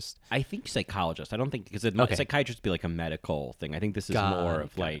psychiatrist? I think psychologist. I don't think, because psychiatrist would be like a medical thing. I think this is more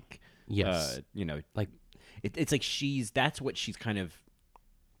of like, you know, like it's like that's what she's kind of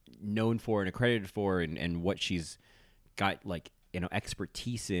known for and accredited for, and what she's got, like, you know,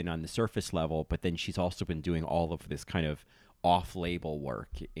 expertise in on the surface level. But then she's also been doing all of this kind of off-label work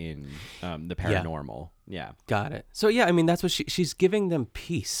in the paranormal. Yeah. Got it. So I mean, that's what she's giving them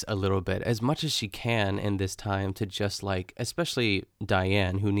peace a little bit, as much as she can in this time, to just like, especially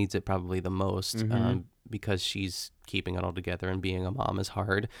Diane, who needs it probably the most, because she's keeping it all together, and being a mom is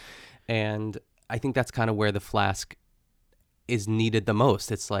hard. And I think that's kind of where the flask is needed the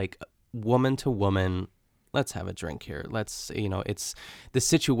most. It's like, woman to woman, let's have a drink here. Let's, you know, the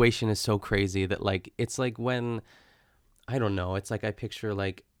situation is so crazy that like, it's like when, I don't know, it's like I picture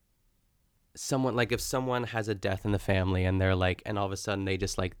like someone, like if someone has a death in the family, and they're like, and all of a sudden they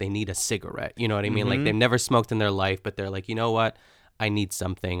just like, they need a cigarette, you know what I mean? Like, they've never smoked in their life, but they're like, you know what? I need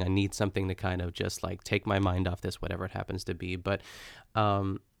something to kind of just like take my mind off this, whatever it happens to be. But,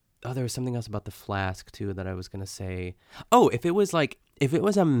 there was something else about the flask too that I was going to say. Oh, if it was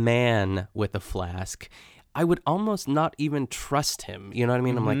a man with a flask, I would almost not even trust him. You know what I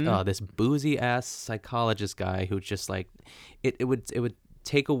mean? I'm like, oh, this boozy ass psychologist guy who just like, it would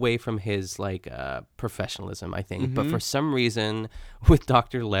take away from his like professionalism, I think. But for some reason with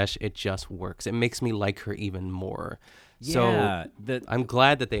Dr. Lesh, it just works. It makes me like her even more. Yeah, so I'm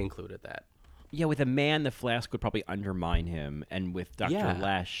glad that they included that. Yeah, with a man, the flask would probably undermine him, and with Dr.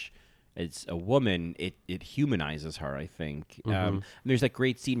 Lesh, as a woman, it humanizes her, I think. There's that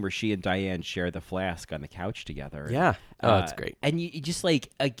great scene where she and Diane share the flask on the couch together. Yeah. Oh, that's great. And you just like,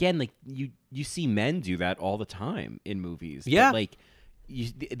 again, like you see men do that all the time in movies. Yeah. But like,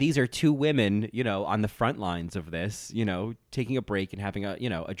 these are two women, you know, on the front lines of this, you know, taking a break and having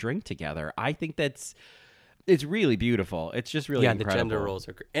a drink together. I think it's really beautiful. It's just really incredible. The gender roles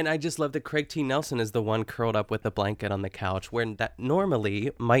are great. And I just love that Craig T. Nelson is the one curled up with a blanket on the couch, where that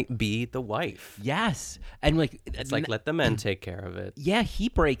normally might be the wife. Yes. And like, it's like, let the men take care of it. Yeah, he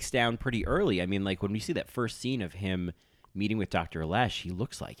breaks down pretty early. I mean, like when we see that first scene of him meeting with Dr. Lesh, he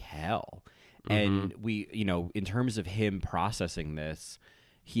looks like hell. And we, you know, in terms of him processing this,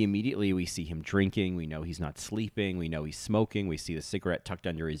 we see him drinking. We know he's not sleeping. We know he's smoking. We see the cigarette tucked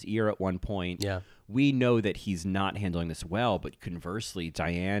under his ear at one point. Yeah. We know that he's not handling this well, but conversely,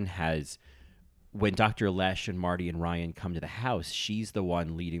 Diane has, when Dr. Lesh and Marty and Ryan come to the house, she's the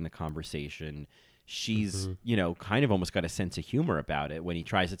one leading the conversation. She's, you know, kind of almost got a sense of humor about it when he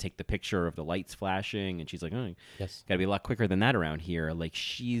tries to take the picture of the lights flashing, and she's like, oh, yes, got to be a lot quicker than that around here. Like,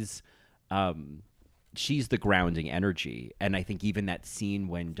 she's the grounding energy. And I think even that scene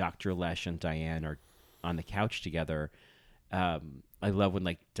when Dr. Lesh and Diane are on the couch together, I love when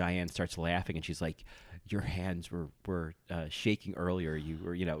like Diane starts laughing and she's like, your hands were shaking earlier. You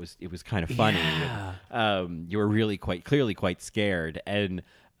were, you know, it was kind of funny. Yeah. And, you were really clearly quite scared. And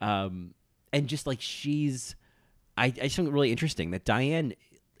just like I just find it really interesting that Diane,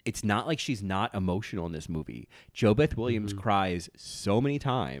 it's not like she's not emotional in this movie. JoBeth Williams cries so many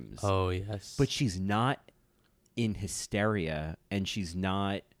times. Oh, yes. But she's not in hysteria, and she's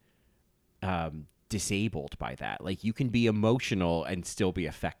not disabled by that. Like, you can be emotional and still be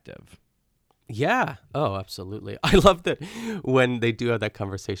effective. Yeah. Oh, absolutely. I love that when they do have that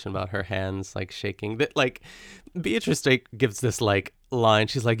conversation about her hands like shaking. That like Beatrice Straight gives this like line.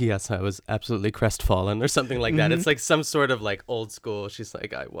 She's like, "Yes, I was absolutely crestfallen," or something like that. It's like some sort of like old school. She's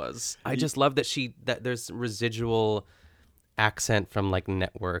like, "I was." I just love that there's residual accent from like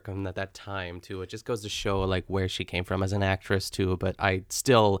Network and at that time too. It just goes to show like where she came from as an actress too. But I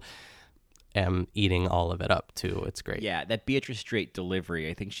still am eating all of it up too. It's great. Yeah, that Beatrice Straight delivery.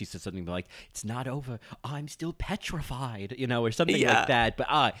 I think she said something like, "It's not over. I'm still petrified," or something like that. But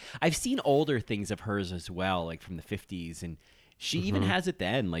I've seen older things of hers as well, like from the 50s, and she even has it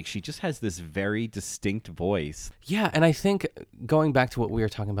then. Like, she just has this very distinct voice. Yeah, and I think going back to what we were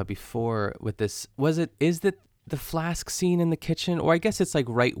talking about before with this, is the flask scene in the kitchen, or I guess it's like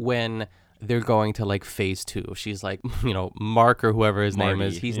right when they're going to like phase 2. She's like, Mark or whoever his name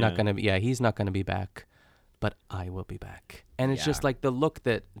is, he's not gonna be back, but I will be back. And it's just like the look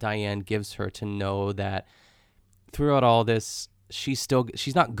that Diane gives her to know that throughout all this, she's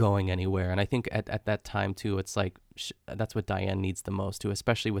not going anywhere. And I think at that time too, it's like that's what Diane needs the most too,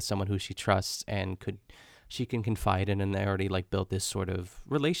 especially with someone who she trusts and she can confide in, and they already like built this sort of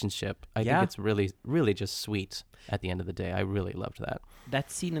relationship. I think it's really, really just sweet at the end of the day. I really loved that.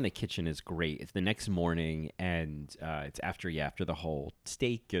 That scene in the kitchen is great. It's the next morning, and it's after the whole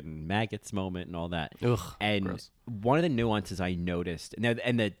steak and maggots moment and all that. Ugh, and gross. One of the nuances I noticed,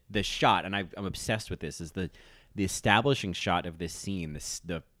 and the shot, and I'm obsessed with this, is the establishing shot of this scene,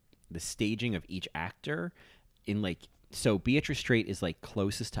 the staging of each actor in like, so Beatrice Straight is like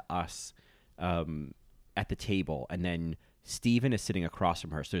closest to us, at the table, and then Stephen is sitting across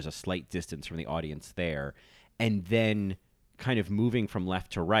from her, so there's a slight distance from the audience there, and then kind of moving from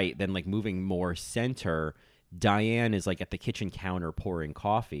left to right, then like moving more center, Diane is like at the kitchen counter pouring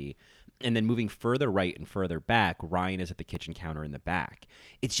coffee, and then moving further right and further back, Ryan is at the kitchen counter in the back.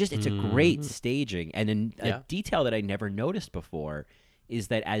 It's a great staging, and a detail that I never noticed before is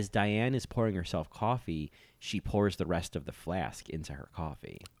that as Diane is pouring herself coffee, she pours the rest of the flask into her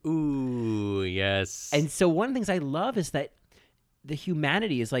coffee. Ooh, yes. And so one of the things I love is that the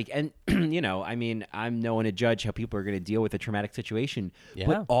humanity is like, and I mean, I'm no one to judge how people are going to deal with a traumatic situation,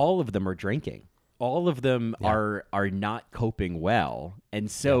 but all of them are drinking. All of them are not coping well. And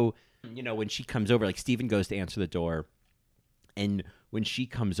so, when she comes over, like Stephen goes to answer the door, and when she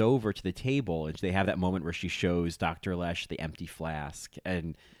comes over to the table, and they have that moment where she shows Dr. Lesh the empty flask,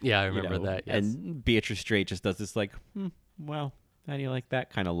 and I remember that. Yes. And Beatrice Straight just does this like, well, how do you like that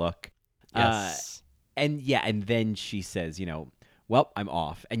kind of look? Yes. And then she says, well, I'm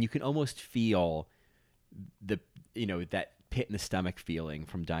off, and you can almost feel the that pit in the stomach feeling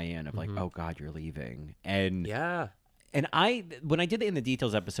from Diane of like, oh God, you're leaving, and and when I did the In the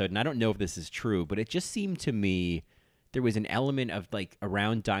Details episode, and I don't know if this is true, but it just seemed to me there was an element of like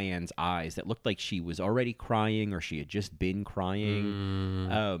around Diane's eyes that looked like she was already crying or she had just been crying.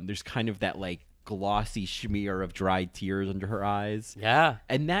 There's kind of that like glossy smear of dried tears under her eyes. Yeah.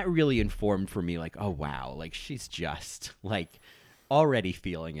 And that really informed for me like, oh wow, like she's just like already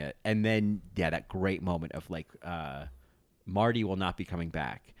feeling it. And then that great moment of like, Marty will not be coming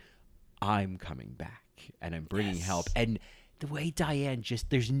back. I'm coming back and I'm bringing help. And the way Diane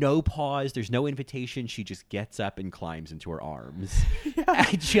there's no pause, there's no invitation. She just gets up and climbs into her arms.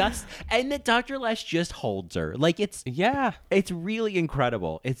 And that Dr. Lesh just holds her. Like it's really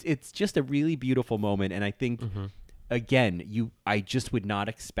incredible. It's just a really beautiful moment. And I think, again, I just would not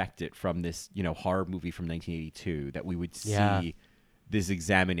expect it from this, horror movie from 1982 that we would see this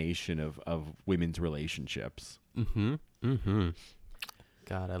examination of women's relationships.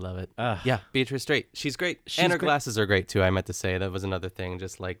 God, I love it. Beatrice Straight. She's great. And her glasses are great, too. I meant to say that was another thing.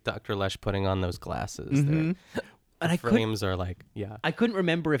 Just like Dr. Lesh putting on those glasses. The frames are like, I couldn't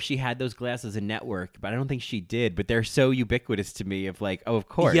remember if she had those glasses in Network, but I don't think she did. But they're so ubiquitous to me of like, oh, of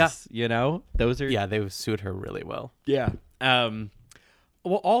course. Those are... Yeah, they would suit her really well. Yeah. Well,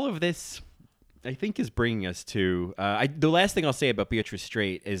 all of this, I think, is bringing us to... the last thing I'll say about Beatrice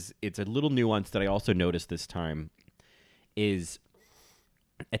Straight is it's a little nuance that I also noticed this time is...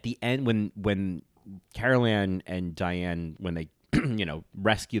 At the end, when Carol Ann and Diane, when they,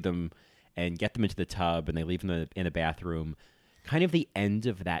 rescue them and get them into the tub and they leave them in the bathroom, kind of the end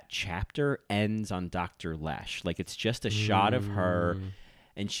of that chapter ends on Dr. Lesh. Like, it's just a shot of her,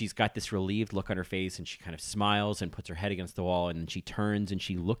 and she's got this relieved look on her face, and she kind of smiles and puts her head against the wall, and then she turns and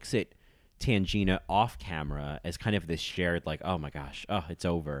she looks at Tangina off camera as kind of this shared like, oh my gosh, it's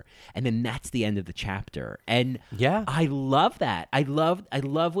over, and then that's the end of the chapter. And I love that. I love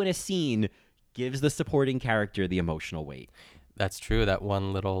when a scene gives the supporting character the emotional weight. That's true. That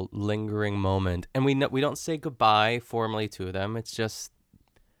one little lingering moment, and we don't say goodbye formally to them. It's just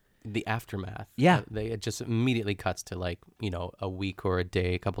the aftermath. Yeah, it just immediately cuts to like a week or a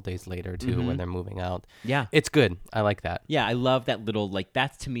day, a couple days later too, when they're moving out. Yeah, it's good. I like that. Yeah, I love that little like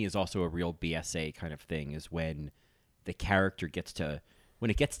that. To me, is also a real BSA kind of thing. Is when the character gets to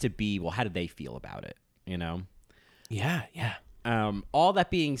be, well, how do they feel about it? Yeah. All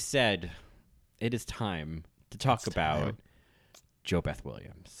that being said, it is time to talk about JoBeth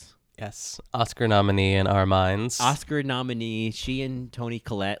Williams. Yes, Oscar nominee in our minds. Oscar nominee. She and Toni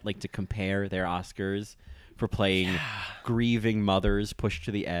Collette like to compare their Oscars for playing grieving mothers pushed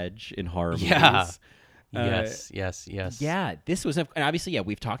to the edge in horror movies. Yes. Yeah, this was, and obviously,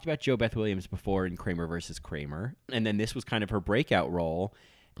 we've talked about JoBeth Williams before in Kramer versus Kramer, and then this was kind of her breakout role.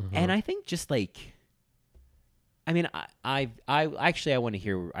 And I think just like, I mean, I want to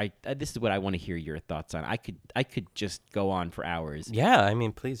hear. This is what I want to hear your thoughts on. I could just go on for hours. Yeah, I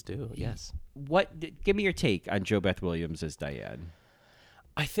mean, please do. Yes. Give me your take on JoBeth Williams as Diane.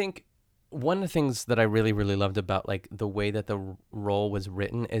 I think one of the things that I really, really loved about like the way that the role was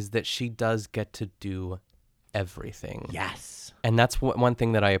written is that she does get to do everything. Yes. And that's one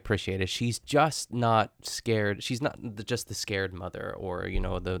thing that I appreciate is she's just not scared. She's not just the scared mother or,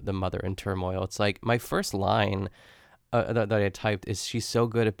 the mother in turmoil. It's like my first line that I typed is she's so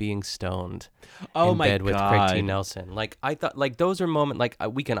good at being stoned in bed with Craig T. Nelson. Like I thought like those are moments like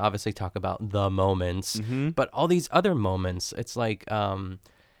we can obviously talk about the moments, but all these other moments, it's like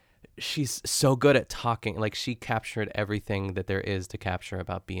she's so good at talking. Like she captured everything that there is to capture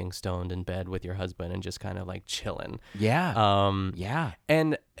about being stoned in bed with your husband and just kind of like chilling. Yeah.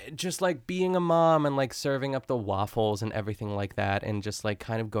 And just like being a mom and like serving up the waffles and everything like that. And just like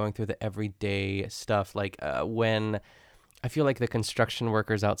kind of going through the everyday stuff. Like when I feel like the construction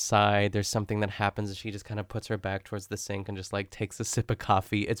workers outside, there's something that happens and she just kind of puts her back towards the sink and just like takes a sip of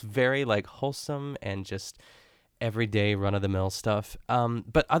coffee. It's very like wholesome and just everyday run-of-the-mill stuff.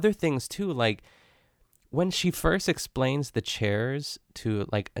 But other things too, like when she first explains the chairs to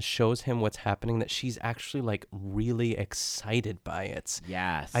like shows him what's happening, that she's actually like really excited by it.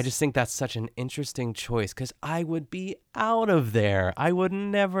 Yes. I just think that's such an interesting choice because I would be out of there. I would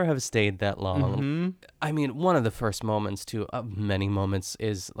never have stayed that long. I mean, one of the first moments too, many moments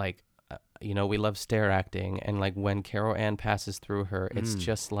is like, we love stare acting, and like when Carol Ann passes through her, it's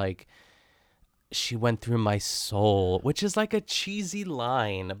just like, she went through my soul, which is like a cheesy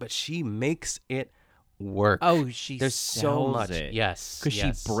line, but she makes it work. Oh, there's so much. It. Yes. Because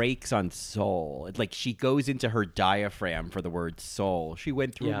she breaks on soul. It's like she goes into her diaphragm for the word soul. She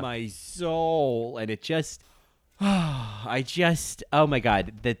went through my soul, and it just, oh my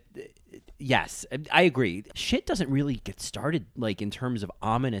God. Yes, I agree. Shit doesn't really get started like in terms of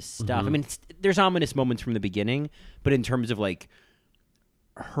ominous stuff. I mean, there's ominous moments from the beginning, but in terms of like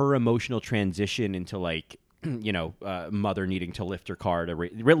her emotional transition into like mother needing to lift her car to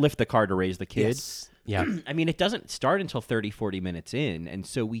lift the car to raise the kid. Yeah. I mean, it doesn't start until 30-40 minutes in, and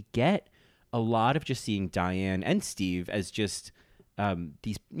so we get a lot of just seeing Diane and Steve as just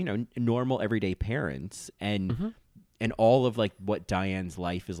these normal everyday parents, and all of like what Diane's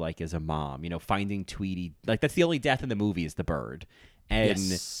life is like as a mom, finding Tweety. Like that's the only death in the movie is the bird, and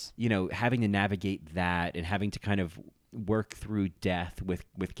having to navigate that and having to kind of work through death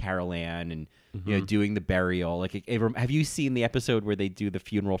with Carol Ann and doing the burial. Like, have you seen the episode where they do the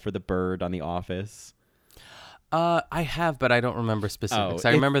funeral for the bird on The Office? I have, but I don't remember specifics.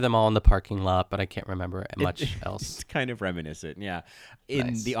 I remember them all in the parking lot, but I can't remember much else. It's kind of reminiscent, yeah.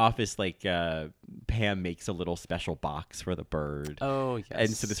 In The Office, like Pam makes a little special box for the bird. Oh, yes. And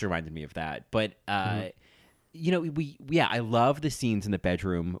so this reminded me of that. But I love the scenes in the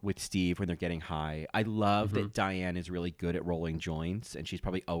bedroom with Steve when they're getting high. I love that Diane is really good at rolling joints, and she's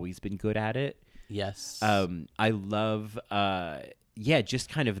probably always been good at it. Yes. I love, just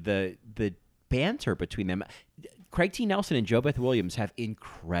kind of the banter between them. Craig T. Nelson and JoBeth Williams have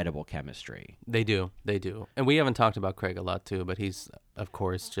incredible chemistry. They do. And we haven't talked about Craig a lot too, but he's, of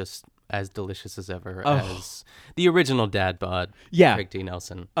course, just as delicious as ever as the original dad bod, Craig T.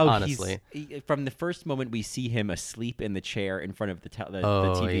 Nelson, honestly. From the first moment we see him asleep in the chair in front of the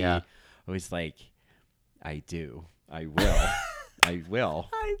TV, yeah. I was like, I will. I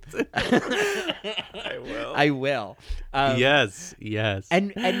will. Yes.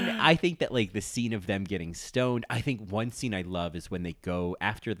 And I think that like the scene of them getting stoned, I think one scene I love is when they go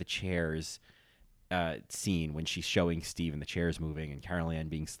after the chairs scene, when she's showing Steve and the chairs moving and Carol Ann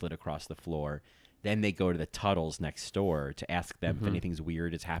being slid across the floor. Then they go to the Tuttles next door to ask them if anything's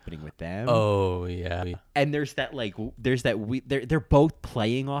weird is happening with them. Oh, yeah. And they're both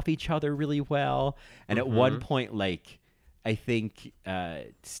playing off each other really well. And at one point, like, I think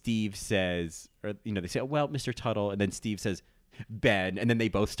Steve says, or they say, "Well, Mr. Tuttle," and then Steve says, "Ben," and then they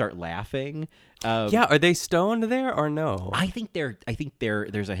both start laughing. Yeah, are they stoned there or no? I think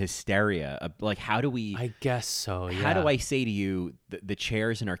there's a hysteria. Like, how do we? I guess so. Yeah. How do I say to you the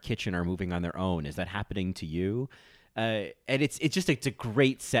chairs in our kitchen are moving on their own? Is that happening to you? And it's a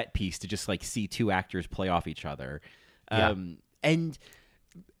great set piece to just like see two actors play off each other. And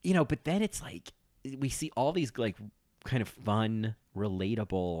but then it's like we see all these like kind of fun,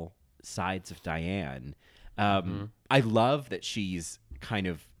 relatable sides of Diane. I love that she's kind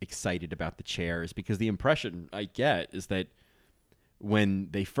of excited about the chairs, because the impression I get is that when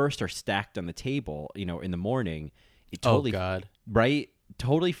they first are stacked on the table, in the morning, it totally,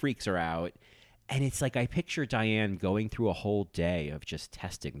 totally freaks her out. And it's like I picture Diane going through a whole day of just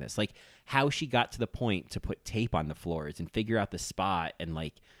testing this, like how she got to the point to put tape on the floors and figure out the spot, and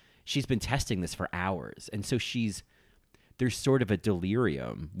like she's been testing this for hours, and so there's sort of a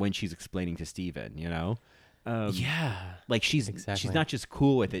delirium when she's explaining to Steven, like she's not just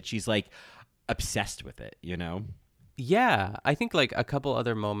cool with it, she's like obsessed with it, Yeah, I think like a couple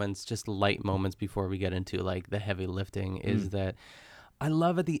other moments, just light moments before we get into like the heavy lifting, is that I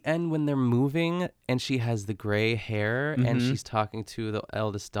love at the end when they're moving and she has the gray hair and she's talking to the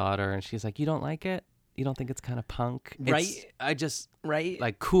eldest daughter and she's like, "You don't like it? You don't think it's kind of punk?"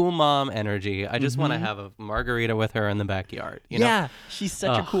 Like cool mom energy. I just want to have a margarita with her in the backyard. Yeah, she's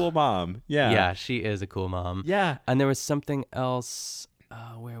such a cool mom. Yeah, she is a cool mom. Yeah. And there was something else.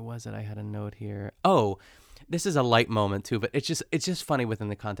 Where was it? I had a note here. Oh, this is a light moment too, but it's just funny within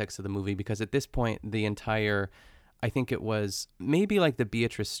the context of the movie, because at this point the entire, I think it was maybe like the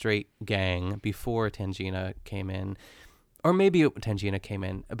Beatrice Straight gang before Tangina came in, or maybe Tangina came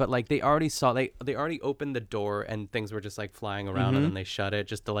in, but like they already opened the door and things were just like flying around and then they shut it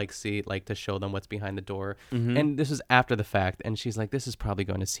just to like see, like to show them what's behind the door. And this was after the fact, and she's like, "This is probably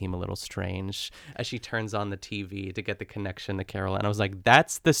going to seem a little strange," as she turns on the TV to get the connection to Carol. And I was like,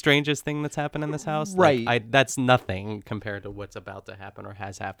 that's the strangest thing that's happened in this house? Right. Like, that's nothing compared to what's about to happen or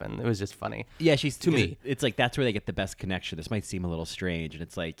has happened. It was just funny. Yeah, to me. It's like that's where they get the best connection. This might seem a little strange, and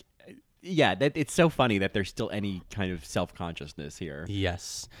it's like, yeah, it's so funny that there's still any kind of self-consciousness here.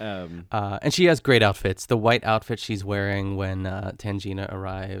 Yes. And she has great outfits. The white outfit she's wearing when Tangina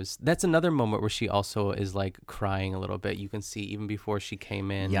arrives. That's another moment where she also is like crying a little bit. You can see even before she came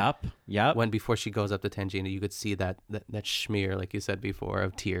in. Yep. Before she goes up to Tangina, you could see that smear, like you said before,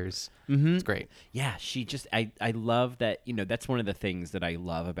 of tears. It's great. Yeah, she just, I love that, that's one of the things that I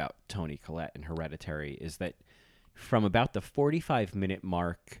love about Toni Collette in Hereditary, is that from about the 45-minute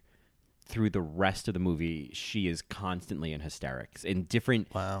mark through the rest of the movie, she is constantly in hysterics, in different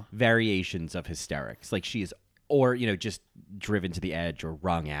variations of hysterics. Like she is, or just driven to the edge or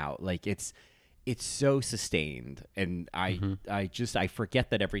wrung out. Like it's so sustained, and I forget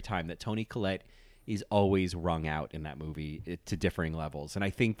that every time that Toni Collette is always wrung out in that movie to differing levels. And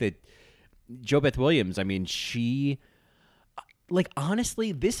I think that JoBeth Williams, I mean, she, like,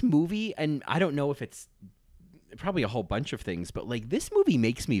 honestly, this movie, and I don't know if it's probably a whole bunch of things, but like this movie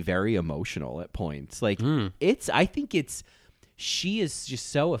makes me very emotional at points. Like I think she is just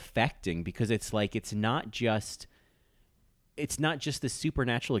so affecting, because it's like it's not just the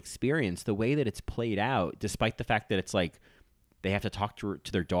supernatural experience, the way that it's played out, despite the fact that it's like they have to talk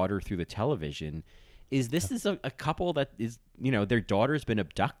to their daughter through the television, is this is a couple that is, their daughter's been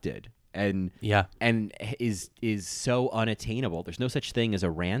abducted and is so unattainable. There's no such thing as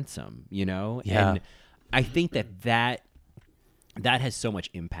a ransom, and I think that has so much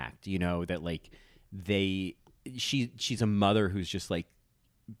impact, that like she's a mother who's just like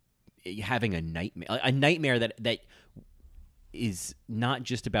having a nightmare that is not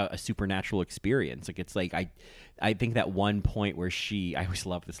just about a supernatural experience. Like it's like I think that one point where I always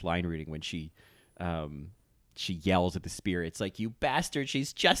love this line reading when she yells at the spirits, like, "You bastard,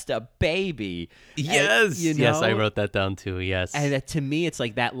 she's just a baby." Yes. Yes, I wrote that down too. Yes. And to me, it's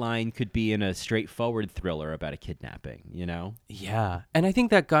like that line could be in a straightforward thriller about a kidnapping, Yeah. And I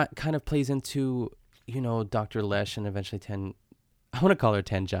think that kind of plays into, Dr. Lesh and eventually I want to call her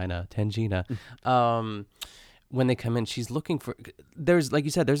Tangina. When they come in, she's looking for, there's, like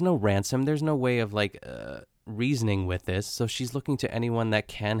you said, there's no ransom. There's no way of like reasoning with this. So she's looking to anyone that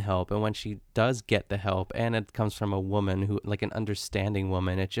can help. And when she does get the help, and it comes from a woman who, like an understanding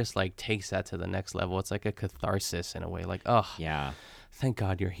woman, it just like takes that to the next level. It's like a catharsis in a way. Like, oh, yeah, thank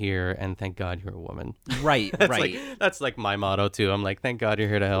God you're here, and thank God you're a woman. Right, right. That's like my motto too. I'm like, thank God you're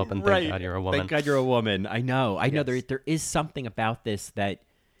here to help, and thank God you're a woman. Thank God you're a woman. I know. There is something about this that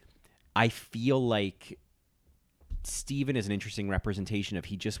I feel like Steven is an interesting representation of.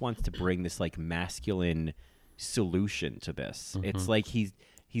 He just wants to bring this like masculine solution to this. It's like he's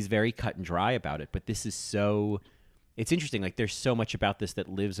very cut and dry about it, but this is so. It's interesting. Like there's so much about this that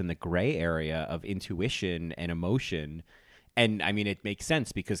lives in the gray area of intuition and emotion. And I mean, it makes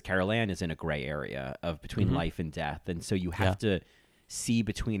sense because Carol Ann is in a gray area of between life and death. And so you have to see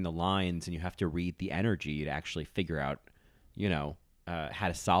between the lines and you have to read the energy to actually figure out, how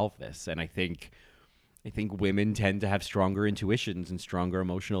to solve this. And I think women tend to have stronger intuitions and stronger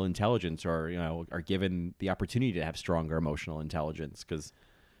emotional intelligence, or, are given the opportunity to have stronger emotional intelligence because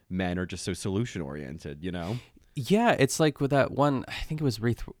men are just so solution oriented, Yeah, it's like with that one, I think it was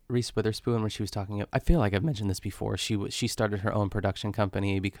Reese Witherspoon when she was talking. I feel like I've mentioned this before. She started her own production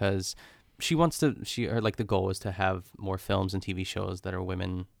company because she wants to. The goal is to have more films and TV shows that are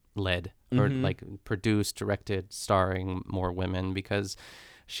women led or like produced, directed, starring more women. Because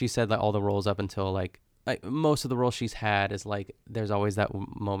she said that all the roles up until like most of the roles she's had is like there's always that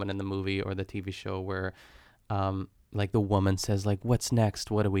moment in the movie or the TV show where. Like the woman says, like, what's next?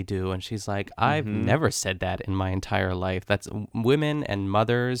 What do we do? And she's like, I've never said that in my entire life. That's women and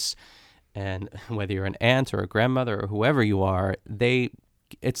mothers, and whether you're an aunt or a grandmother or whoever you are,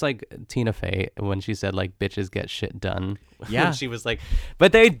 it's like Tina Fey when she said, like, bitches get shit done. Yeah. She was like,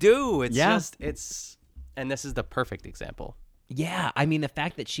 but they do. It's and this is the perfect example. Yeah. I mean, the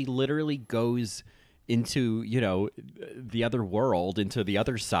fact that she literally goes into, the other world, into the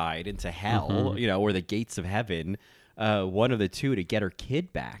other side, into hell, or the gates of heaven, one of the two, to get her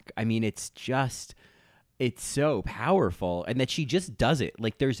kid back. I mean, it's so powerful, and that she just does it.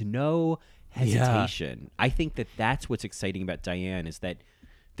 Like, there's no hesitation. I think that's what's exciting about Diane, is that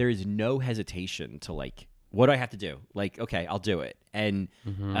there is no hesitation to, like, what do I have to do? Like, okay, I'll do it. And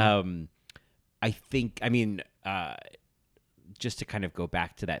I think, just to kind of go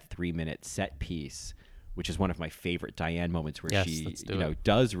back to that 3-minute set piece, which is one of my favorite Diane moments where she,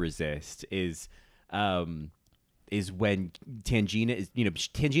 does resist, is when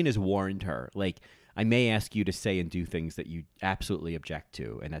Tangina's warned her, like, I may ask you to say and do things that you absolutely object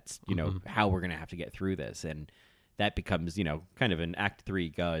to, and that's, how we're going to have to get through this. And that becomes, kind of an Act 3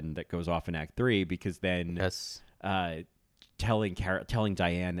 gun that goes off in Act 3, because then telling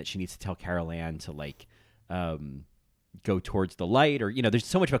Diane that she needs to tell Carol Ann to, like, go towards the light, or there's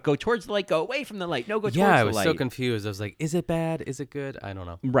so much about go towards the light, go away from the light, no, go towards the light. Yeah, I was so confused. I was like, is it bad? Is it good? I don't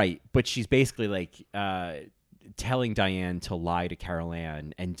know. Right, but she's basically like telling Diane to lie to Carol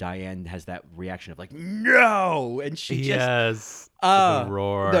Ann, and Diane has that reaction of like, no, and she just the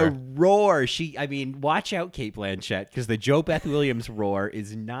roar. Watch out, Cate Blanchett, because the Jo Beth Williams roar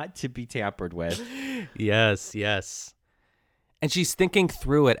is not to be tampered with. Yes. And she's thinking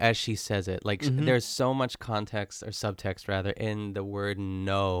through it as she says it. Like, there's so much context, or subtext rather, in the word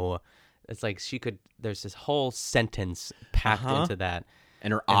no. It's like there's this whole sentence packed into that.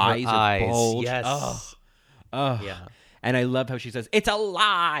 And her eyes are bulged. Yes. Yeah. And I love how she says, it's a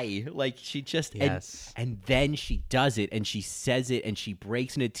lie. Like, she just, and then she does it, and she says it, and she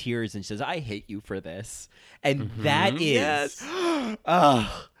breaks into tears and says, I hate you for this. And that is,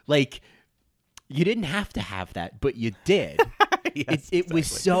 like, you didn't have to have that, but you did. It was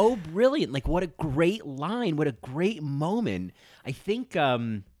so brilliant. Like, what a great line. What a great moment. I think,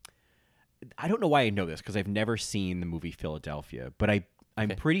 I don't know why I know this, because I've never seen the movie Philadelphia, but I'm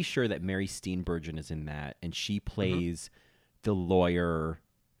pretty sure that Mary Steenburgen is in that, and she plays the lawyer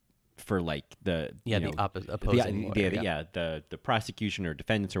for, like, the opposing lawyer, the prosecution or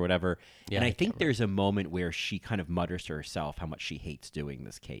defendants or whatever. Yeah, and I think there's a moment where she kind of mutters to herself how much she hates doing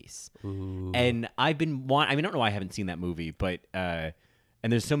this case. Ooh. And I don't know why I haven't seen that movie, but and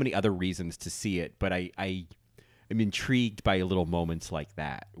there's so many other reasons to see it, but I'm intrigued by little moments like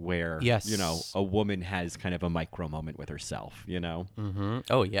that where, a woman has kind of a micro moment with herself,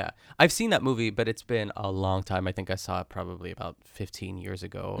 Oh, yeah. I've seen that movie, but it's been a long time. I think I saw it probably about 15 years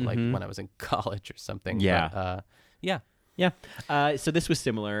ago, like when I was in college or something. Yeah. But, so this was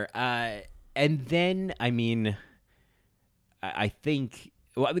similar. And then, I think...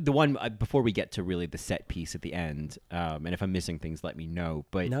 Well, the one before we get to really the set piece at the end, and if I'm missing things, let me know.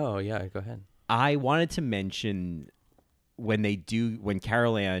 But no, yeah, go ahead. I wanted to mention when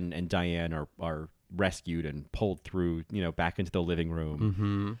Carol Ann and Diane are rescued and pulled through, back into the living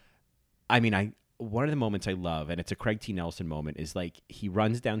room. One of the moments I love, and it's a Craig T. Nelson moment, is like he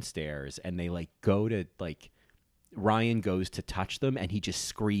runs downstairs and they like go to like Ryan goes to touch them and he just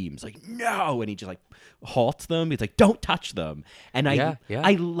screams like no, and he just like halts them. He's like, don't touch them. And I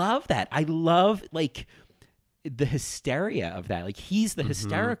love that. I love like the hysteria of that. Like he's the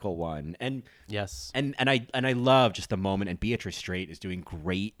hysterical one. And yes. And I love just the moment, and Beatrice Straight is doing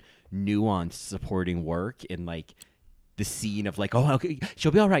great nuanced supporting work in like the scene of like, oh, okay,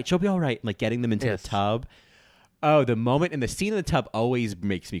 she'll be all right, like getting them into the tub. Oh, the moment and the scene in the tub always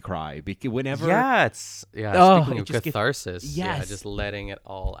makes me cry because whenever Speaking of just catharsis, yes, just letting it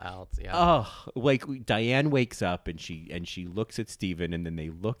all out. Yeah. Oh, like Diane wakes up and she looks at Steven and then they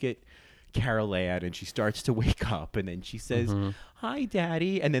look at Carol Ann and she starts to wake up and then she says, "Hi,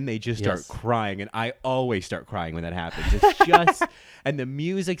 Daddy," and then they just start crying and I always start crying when that happens. It's just and the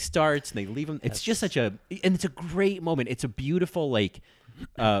music starts and they leave them. It's just and it's a great moment. It's a beautiful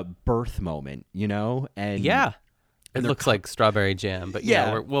birth moment, you know, and It looks like strawberry jam, but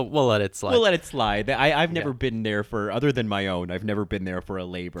we'll let it slide. We'll let it slide. I've never been there other than my own. I've never been there for a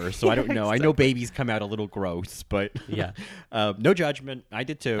labor, so I don't know. Exactly. I know babies come out a little gross, but no judgment. I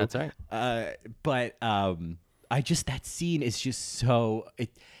did too. That's right. But that scene is just so.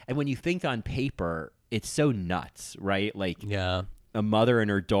 And when you think on paper, it's so nuts, right? Like a mother and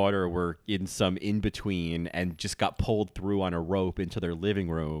her daughter were in some in between and just got pulled through on a rope into their living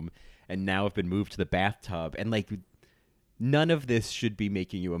room, and now have been moved to the bathtub, and like. None of this should be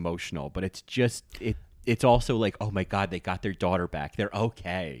making you emotional, but it's just it's also like, oh my God, they got their daughter back. They're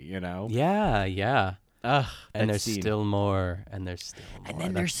okay, you know? Yeah, yeah. Ugh, and there's still more, and there's still more.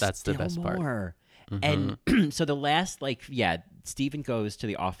 And then that's the best part. And so the last, Steven goes to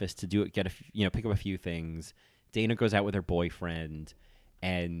the office to pick up a few things. Dana goes out with her boyfriend,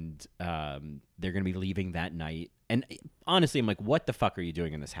 and they're going to be leaving that night. And honestly, I'm like, what the fuck are you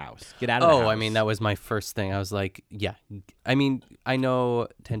doing in this house? Get out of the house. Oh, I mean, that was my first thing. I was like, yeah. I mean, I know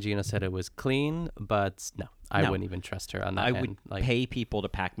Tangina said it was clean, but no, I wouldn't even trust her on that I would pay people to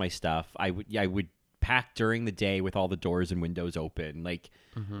pack my stuff. I would pack during the day with all the doors and windows open.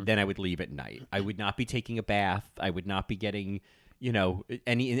 Then I would leave at night. I would not be taking a bath. I would not be getting, in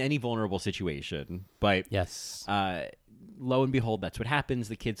any vulnerable situation. But yes, lo and behold, that's what happens.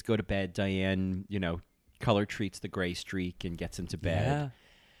 The kids go to bed. Diane, color treats the gray streak and gets into bed.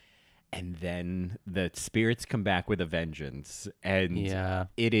 And then the spirits come back with a vengeance. And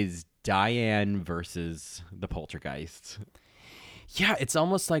it is Diane versus the poltergeist. Yeah, it's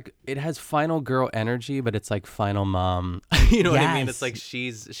almost like it has final girl energy, but it's like final mom. You know what I mean? It's like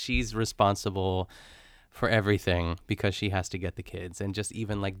she's responsible for everything because she has to get the kids, and just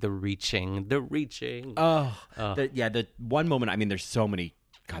even like the reaching. The one moment. I mean, there's so many.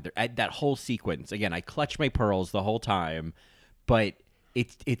 God, that whole sequence. Again, I clutch my pearls the whole time, but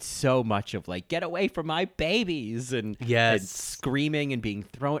it's so much of like, get away from my babies, and screaming and being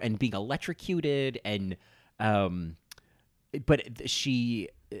thrown and being electrocuted, and but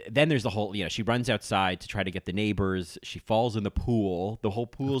then there's the whole she runs outside to try to get the neighbors. She falls in the pool. The whole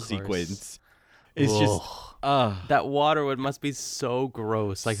pool sequence is just that water must be so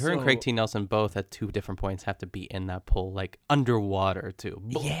gross. Like her and Craig T. Nelson both at two different points have to be in that pool, like underwater too.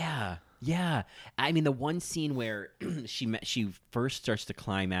 Yeah. I mean, the one scene where she first starts to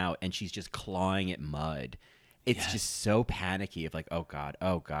climb out and she's just clawing at mud. It's just so panicky of like, oh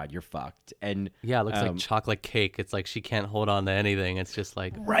God, you're fucked. And it looks like chocolate cake. It's like she can't hold on to anything. It's just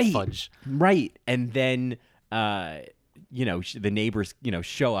like fudge. Right. And then the neighbors,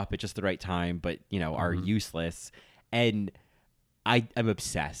 show up at just the right time, but, are useless. And I'm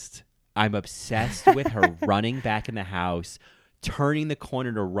obsessed. I'm obsessed with her running back in the house, turning the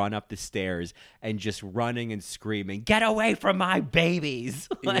corner to run up the stairs, and just running and screaming, "Get away from my babies!"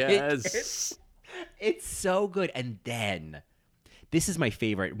 It's so good. And then, this is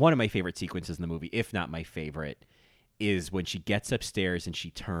one of my favorite sequences in the movie, if not my favorite, is when she gets upstairs and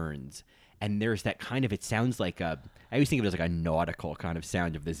she turns. And there's that kind of, it sounds like I always think of it as like a nautical kind of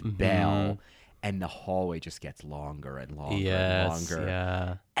sound of this bell. And the hallway just gets longer and longer and longer.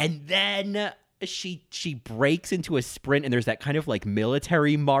 Yeah. And then she breaks into a sprint, and there's that kind of like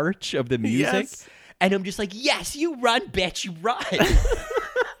military march of the music. Yes. And I'm just like, yes, you run, bitch, you run.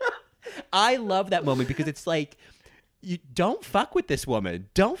 I love that moment because it's like, you don't fuck with this woman.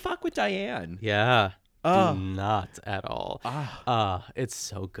 Don't fuck with Diane. Yeah. Do not at all. It's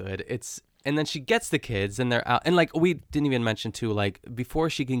so good. And then she gets the kids, and they're out. And like we didn't even mention too, like before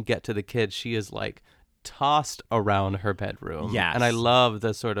she can get to the kids, she is like tossed around her bedroom. Yes. And I love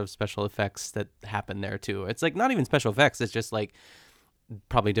the sort of special effects that happen there too. It's like not even special effects. It's just like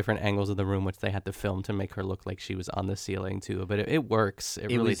probably different angles of the room, which they had to film to make her look like she was on the ceiling too. But it works. It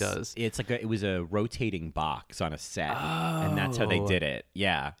really does. It's like it was a rotating box on a set, and that's how they did it.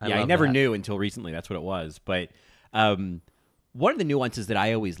 Yeah. I never knew until recently that's what it was. But one of the nuances that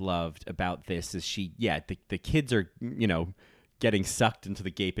I always loved about this is the kids are, getting sucked into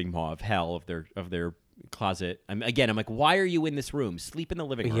the gaping maw of hell of their closet. I'm like, why are you in this room? Sleep in the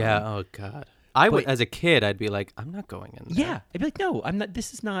living room. Yeah. Oh God. I would, as a kid, I'd be like, I'm not going in there. Yeah, I'd be like, no, I'm not.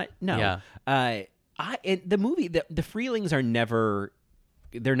 This is not. No. Yeah. In the movie, the Freelings are never.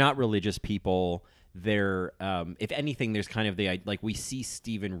 They're not religious people. There, if anything, there's kind of like we see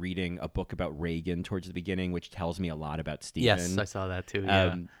Stephen reading a book about Reagan towards the beginning, which tells me a lot about Stephen. Yes, I saw that too.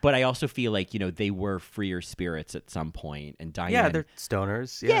 Yeah. But I also feel like they were freer spirits at some point, and Diane. Yeah, they're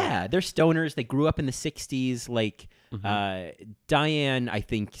stoners. Yeah, they're stoners. They grew up in the '60s. Like Diane, I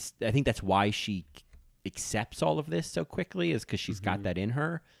think that's why she accepts all of this so quickly, is because she's got that in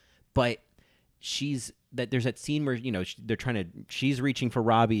her. But there's that scene where she's reaching for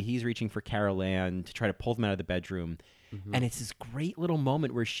Robbie, he's reaching for Carol Ann to try to pull them out of the bedroom, and it's this great little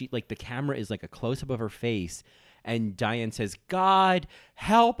moment where the camera is like a close up of her face, and Diane says, "God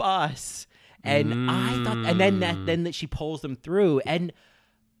help us," and I thought, and then that she pulls them through, and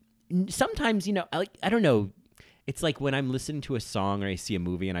sometimes I don't know. It's like when I'm listening to a song or I see a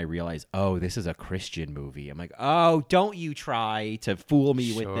movie and I realize, oh, this is a Christian movie. I'm like, oh, don't you try to fool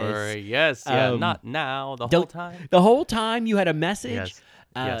me with this. Yes, yeah, not now, the whole time. The whole time you had a message.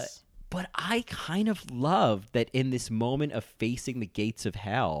 Yes. But I kind of love that in this moment of facing the gates of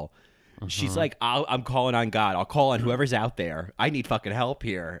hell, she's like, I'm calling on God. I'll call on whoever's out there. I need fucking help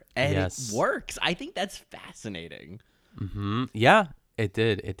here. And it works. I think that's fascinating. Yeah, it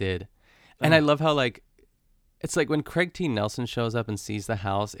did. And I love how, like, it's like when Craig T. Nelson shows up and sees the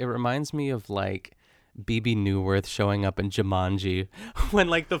house, it reminds me of like BB Newworth showing up in Jumanji when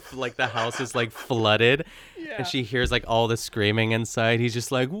like the house is like flooded and she hears like all the screaming inside. He's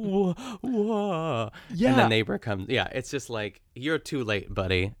just like, whoa, whoa. Yeah. And the neighbor comes. Yeah, it's just like, you're too late,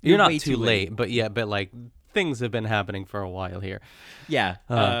 buddy. You're not too late, but like things have been happening for a while here. Yeah.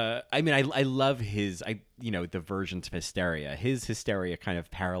 I mean, I love the versions of hysteria. His hysteria kind of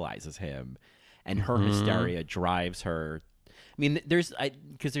paralyzes him. And her hysteria drives her. I mean, there's like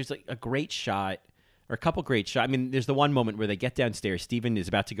a great shot, or a couple great shots. I mean, there's the one moment where they get downstairs. Stephen is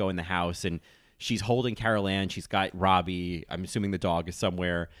about to go in the house, and she's holding Carol Ann. She's got Robbie. I'm assuming the dog is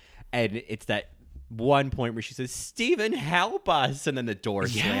somewhere. And it's that one point where she says, "Stephen, help us!" And then the door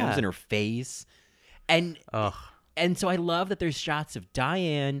slams in her face. And so I love that there's shots of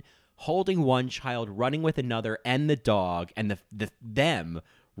Diane holding one child, running with another, and the dog, and them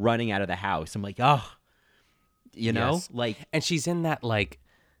running out of the house. I'm like, like, and she's in that like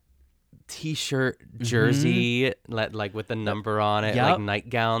t-shirt jersey, like with the number on it, like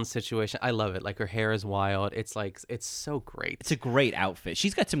nightgown situation. I love it. Like her hair is wild. It's like, it's so great. It's a great outfit.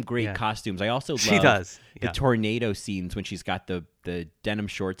 She's got some great costumes. I also love the tornado scenes when she's got the denim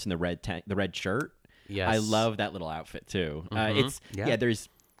shorts and the red shirt. Yes, I love that little outfit too. There's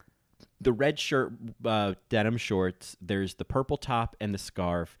the red shirt, denim shorts, there's the purple top and the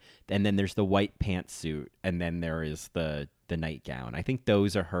scarf, and then there's the white pantsuit, and then there is the nightgown. I think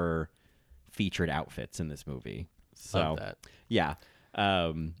those are her featured outfits in this movie. So, love that. Yeah.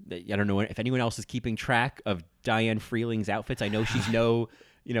 I don't know if anyone else is keeping track of Diane Freeling's outfits. I know she's no,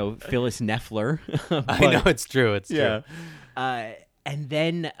 Phyllis Neffler. I know, it's true. It's true. And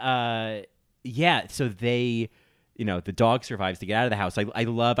then, so they... the dog survives to get out of the house.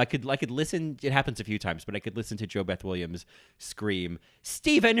 I could listen. It happens a few times, but I could listen to Jo Beth Williams scream,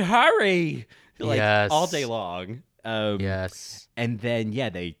 "Stephen, hurry!" all day long. Yes. And then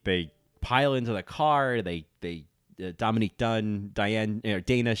they pile into the car. They Dominique Dunn, Diane,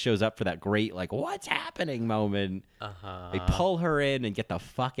 Dana shows up for that great like, "What's happening?" moment. They pull her in and get the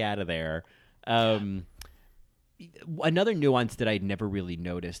fuck out of there. Another nuance that I'd never really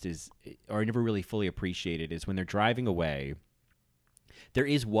noticed or never really fully appreciated is when they're driving away, there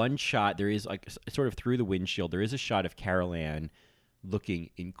is one shot, there is like sort of through the windshield, there is a shot of Carol Ann looking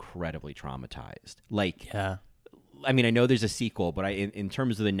incredibly traumatized. Like, I mean, I know there's a sequel, but in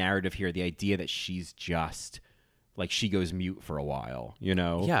terms of the narrative here, the idea that she's just like she goes mute for a while,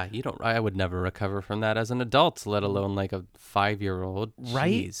 Yeah, I would never recover from that as an adult, let alone like a 5-year-old.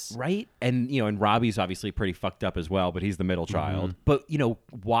 Right. And and Robbie's obviously pretty fucked up as well, but he's the middle child. But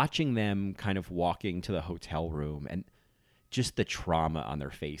watching them kind of walking to the hotel room and just the trauma on their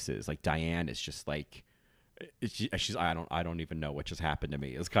faces, like Diane is just like, she's I don't even know what just happened to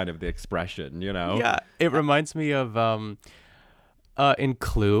me is kind of the expression, Yeah, it reminds me of in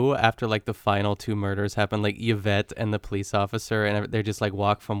Clue, after like the final 2 murders happen, like Yvette and the police officer, and they just like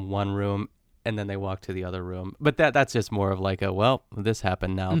walk from one room and then they walk to the other room. But that's just more of like this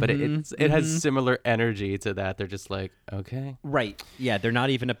happened now. But it has similar energy to that. They're just like, okay, right, yeah. They're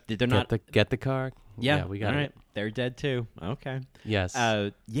not even get the car. Yeah, we got it. They're dead too. Okay. Yes.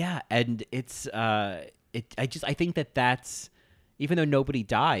 And it's I think that's. Even though nobody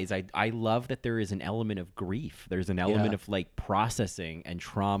dies, I love that there is an element of grief. There's an element of like processing and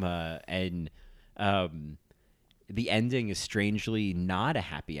trauma, and the ending is strangely not a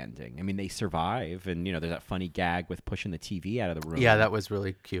happy ending. I mean, they survive, and there's that funny gag with pushing the TV out of the room. Yeah, that was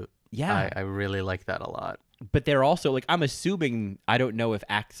really cute. Yeah. I really like that a lot. But they're also like, I'm assuming, I don't know if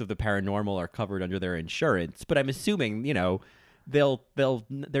acts of the paranormal are covered under their insurance, but I'm assuming, they're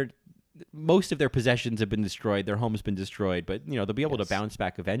most of their possessions have been destroyed, their home's been destroyed, but they'll be able to bounce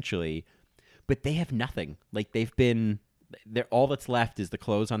back eventually. But they have nothing. Like they're all that's left is the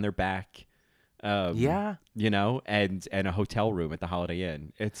clothes on their back. And a hotel room at the Holiday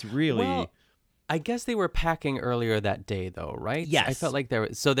Inn. It's really. Well, I guess they were packing earlier that day, though, right? Yes. I felt like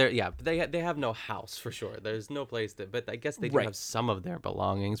they have no house for sure. There's no place but I guess they do have some of their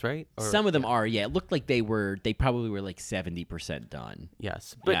belongings, right? Some of them are, yeah. It looked like they probably were like 70% done.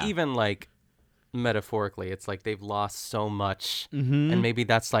 Yes, but even like metaphorically, it's like they've lost so much, and maybe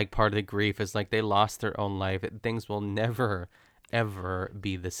that's like part of the grief is like they lost their own life. Things will never, ever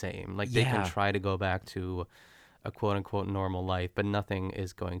be the same. Like they can try to go back to a quote unquote normal life, but nothing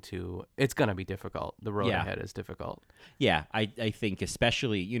is it's going to be difficult. The road ahead is difficult. Yeah. I think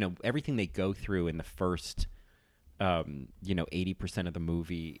especially, everything they go through in the first, 80% of the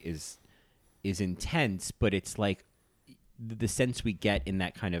movie is intense, but it's like the sense we get in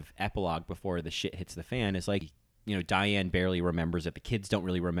that kind of epilogue before the shit hits the fan is like, Diane barely remembers it. The kids don't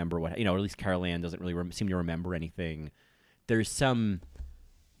really remember what, or at least Carol Ann doesn't really seem to remember anything. There's some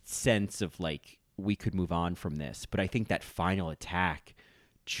sense of like, we could move on from this, but I think that final attack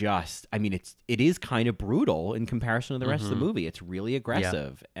it is kind of brutal in comparison to the rest of the movie. It's really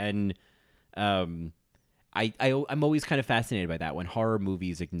aggressive. And I'm always kind of fascinated by that when horror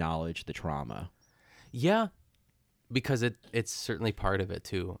movies acknowledge the trauma. Yeah, because it's certainly part of it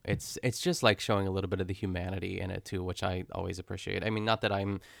too. It's just like showing a little bit of the humanity in it too, which I always appreciate. I mean, not that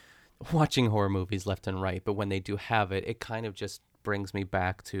I'm watching horror movies left and right, but when they do have it, it kind of just brings me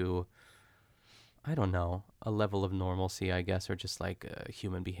back to, I don't know, a level of normalcy, I guess, or just like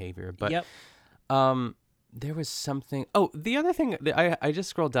human behavior. But there was something. Oh, the other thing, I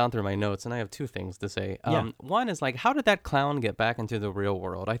just scrolled down through my notes and I have two things to say. One is like, how did that clown get back into the real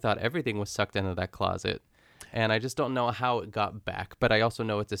world? I thought everything was sucked into that closet. And I just don't know how it got back. But I also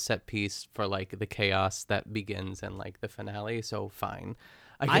know it's a set piece for like the chaos that begins and like the finale. So fine.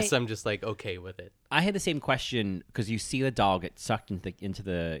 I guess I'm just like okay with it. I had the same question because you see the doll get sucked into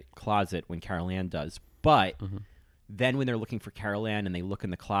the closet when Carol Ann does, but then when they're looking for Carol Ann and they look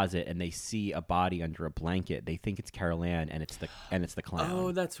in the closet and they see a body under a blanket, they think it's Carol Ann and it's the clown.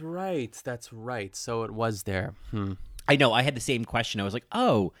 Oh, that's right. So it was there. I know. I had the same question. I was like,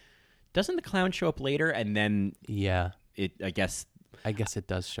 oh, doesn't the clown show up later? And then I guess it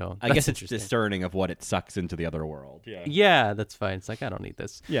does show. I guess it's discerning of what it sucks into the other world. Yeah, that's fine. It's like I don't need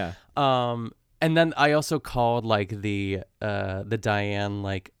this. Yeah. And then I also called like the Diane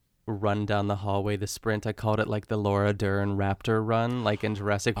like run down the hallway, the sprint. I called it like the Laura Dern Raptor run, like in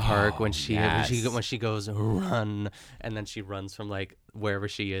Jurassic Park when she goes run, and then she runs from like wherever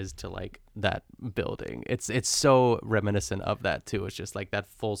she is to like that building. It's so reminiscent of that too. It's just like that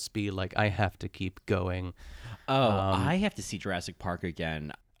full speed. Like I have to keep going. I have to see Jurassic Park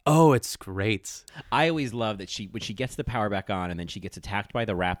again. Oh, it's great. I always love that when she gets the power back on and then she gets attacked by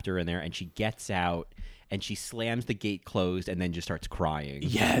the raptor in there and she gets out and she slams the gate closed and then just starts crying.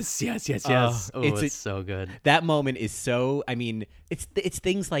 Yes. It's so good. That moment is so, I mean, it's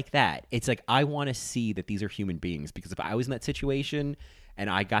things like that. It's like, I want to see that these are human beings because if I was in that situation and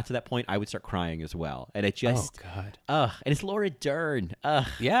I got to that point, I would start crying as well. And it just, and it's Laura Dern.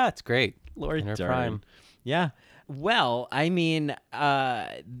 Yeah, it's great. Laura Dern. Prime. Yeah. Well, I mean,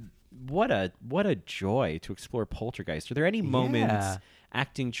 what a joy to explore Poltergeist. Are there any moments,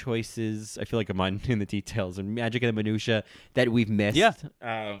 acting choices, I feel like I'm in the details, and magic and the minutia that we've missed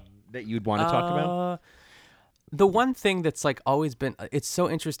that you'd want to talk about? The one thing that's like always been, it's so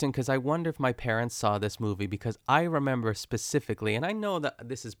interesting because I wonder if my parents saw this movie because I remember specifically, and I know that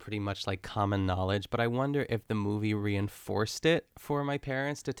this is pretty much like common knowledge, but I wonder if the movie reinforced it for my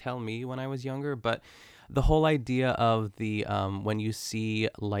parents to tell me when I was younger. But the whole idea of the when you see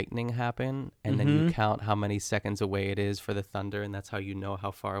lightning happen and then you count how many seconds away it is for the thunder, and that's how you know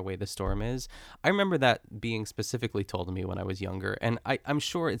how far away the storm is. I remember that being specifically told to me when I was younger, and I'm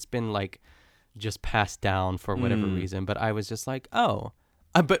sure it's been like just passed down for whatever reason, but I was just like, oh.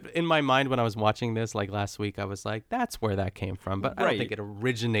 But in my mind when I was watching this like last week, I was like, that's where that came from. But I don't think it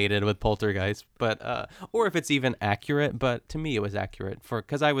originated with Poltergeist, but or if it's even accurate. But to me, it was accurate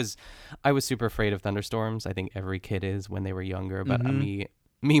because I was super afraid of thunderstorms. I think every kid is when they were younger, but me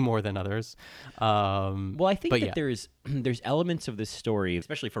more than others. Well, I think that there's elements of this story,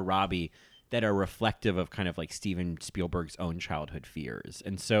 especially for Robbie, that are reflective of kind of like Steven Spielberg's own childhood fears.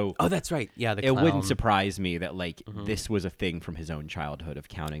 And so... Oh, that's right. Yeah, the clown. It wouldn't surprise me that like this was a thing from his own childhood of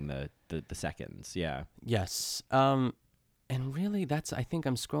counting the seconds. Yeah. Yes. And really, I think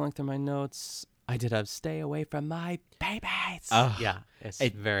I'm scrolling through my notes. I did a stay away from my babies. Yeah, it's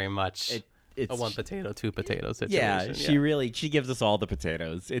very much a 1 potato, 2 potato situation. Yeah, she gives us all the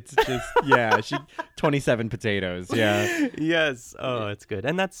potatoes. It's just, 27 potatoes. Yeah. Yes. Oh, it's good.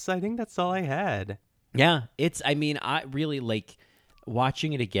 And I think that's all I had. Yeah, I really like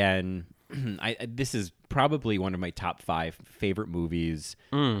watching it again. This is probably one of my top 5 favorite movies.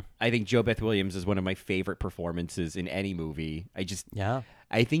 I think JoBeth Williams is one of my favorite performances in any movie.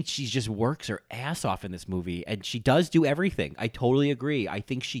 I think she just works her ass off in this movie, and she does do everything. I totally agree. I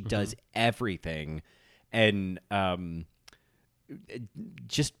think she does everything, and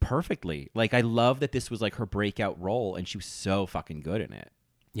just perfectly. Like, I love that this was like her breakout role, and she was so fucking good in it.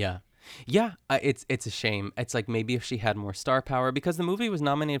 Yeah. Yeah, it's a shame. It's like maybe if she had more star power, because the movie was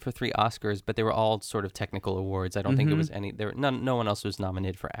nominated for 3 Oscars, but they were all sort of technical awards. I don't think it was no one else was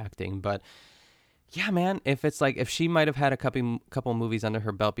nominated for acting. But yeah, man, if she might have had a couple movies under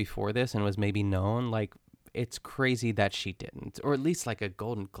her belt before this and was maybe known, like, it's crazy that she didn't, or at least like a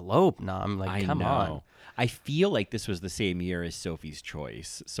Golden Globe nom. Like, come on. I feel like this was the same year as Sophie's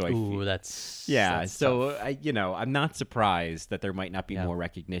Choice, so that's so tough. I'm not surprised that there might not be more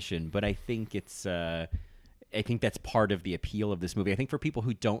recognition, but I think it's I think that's part of the appeal of this movie. I think for people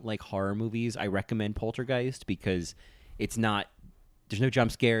who don't like horror movies, I recommend Poltergeist because there's no jump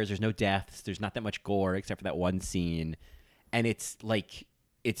scares, there's no deaths, there's not that much gore except for that one scene, and it's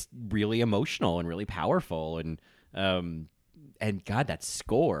really emotional and really powerful, and God, that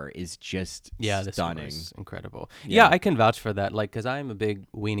score is just stunning. This is incredible. Yeah, I can vouch for that. Like, because I'm a big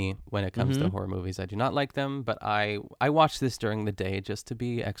weenie when it comes to horror movies. I do not like them, but I watch this during the day just to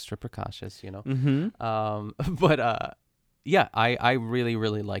be extra precautious, you know. I really,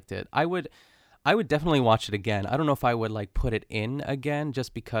 really liked it. I would definitely watch it again. I don't know if I would like put it in again,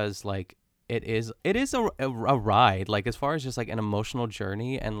 just because like it is a ride. Like, as far as just like an emotional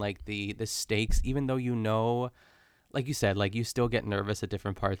journey and like the stakes, even though you know. Like you said, like, you still get nervous at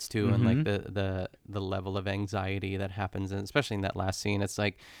different parts too, and like the level of anxiety that happens, and especially in that last scene, it's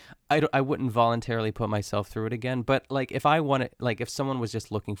like I wouldn't voluntarily put myself through it again. But like, if someone was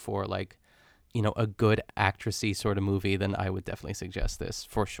just looking for like, you know, a good actressy sort of movie, then I would definitely suggest this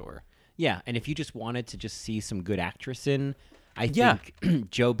for sure. Yeah, and if you just wanted to just see some good actress I think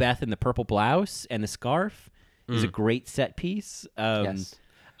JoBeth in the purple blouse and the scarf is a great set piece. Yes.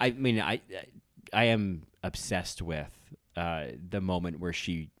 I mean, I am obsessed with the moment where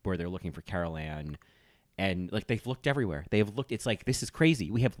they're looking for Carol Ann, and like, they've looked everywhere. It's like, this is crazy.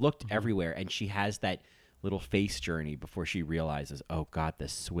 We have looked everywhere, and she has that little face journey before she realizes, oh God, the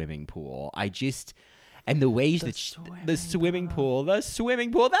swimming pool. And the ways the swimming pool. Like,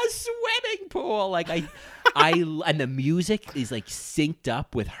 and the music is like synced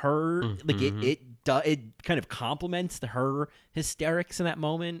up with her. Like, it kind of complements her hysterics in that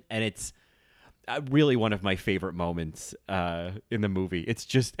moment, and it's really one of my favorite moments in the movie. It's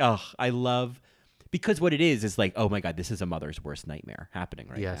just, I love, because what it is like, oh my God, this is a mother's worst nightmare happening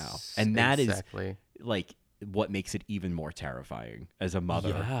right now. And that is like what makes it even more terrifying as a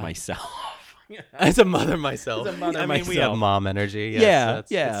mother myself. As a mother myself. I mean, we have mom energy. Yes,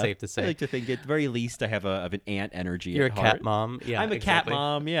 that's safe to say. I like to think at the very least I have an aunt energy. You're at a heart. cat mom. Yeah, I'm a cat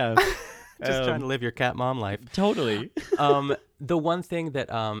mom. Yeah. Just trying to live your cat mom life. Totally. The one thing that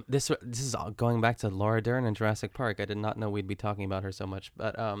this is all going back to Laura Dern in Jurassic Park. I did not know we'd be talking about her so much.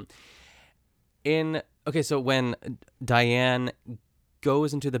 But so when Diane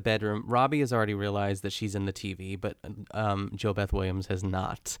goes into the bedroom, Robbie has already realized that she's in the TV, but JoBeth Williams has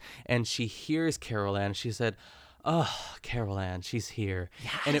not. And she hears Carol Ann. She said, oh, Carol Ann, she's here.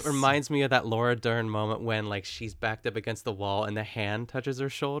 Yes. And it reminds me of that Laura Dern moment when like she's backed up against the wall and the hand touches her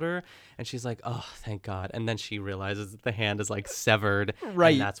shoulder and she's like, oh, thank God. And then she realizes that the hand is like severed.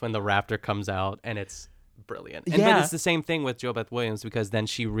 Right. And that's when the raptor comes out, and it's brilliant. But it's the same thing with JoBeth Williams, because then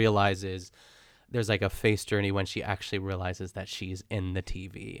she realizes there's like a face journey when she actually realizes that she's in the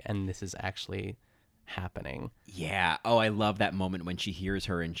TV and this is actually happening. Yeah. Oh, I love that moment when she hears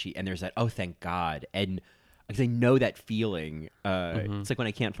her and there's that, oh, thank God. And because I know that feeling. It's like when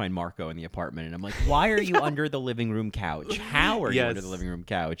I can't find Marco in the apartment and I'm like, why are you under the living room couch? How are you under the living room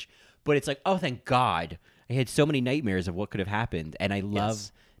couch? But it's like, oh, thank God. I had so many nightmares of what could have happened. And I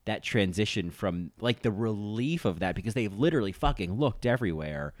love that transition from like the relief of that, because they've literally fucking looked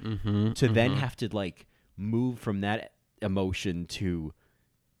everywhere to then have to like move from that emotion to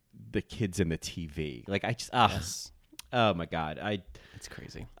the kids in the TV. Like, I just, oh my God. It's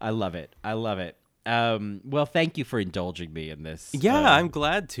crazy. I love it. Well, thank you for indulging me in this. Yeah, I'm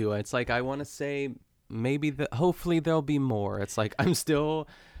glad to. It's like, I want to say maybe hopefully there'll be more. It's like, I'm still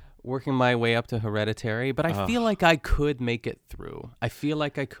working my way up to Hereditary, but I feel like I could make it through. I feel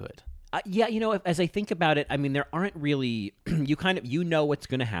like I could. Yeah, as I think about it, I mean, there aren't really you know what's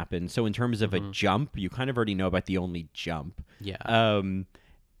going to happen. So in terms of a jump, you kind of already know about the only jump. Yeah.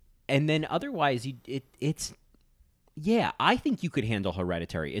 And then otherwise, it's I think you could handle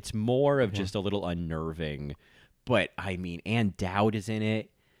Hereditary. It's more of just a little unnerving, but I mean, Ann Dowd is in it.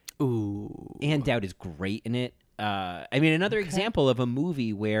 Ooh, Ann Dowd is great in it. I mean, another example of a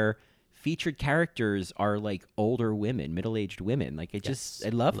movie where featured characters are like older women, middle-aged women. Like I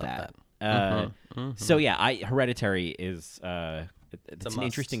love that. So yeah, Hereditary is it's an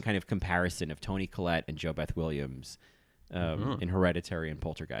interesting kind of comparison of Toni Collette and Jo Beth Williams in Hereditary and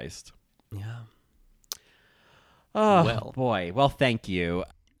Poltergeist. Yeah. Oh, well, boy. Well, thank you.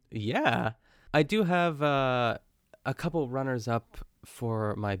 Yeah. I do have a couple runners-up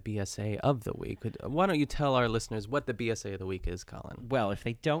for my BSA of the week. Why don't you tell our listeners what the BSA of the week is, Colin? Well, if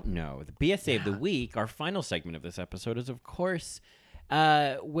they don't know, the BSA of the week, our final segment of this episode, is, of course,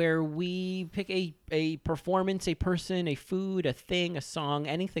 where we pick a performance, a person, a food, a thing, a song,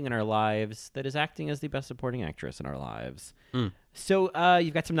 anything in our lives that is acting as the best supporting actress in our lives. So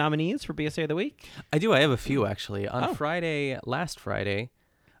you've got some nominees for BSA of the week? I do. I have a few, actually. On last Friday,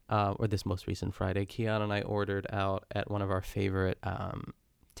 or this most recent Friday, Keon and I ordered out at one of our favorite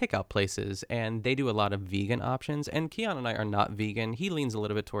takeout places, and they do a lot of vegan options. And Keon and I are not vegan. He leans a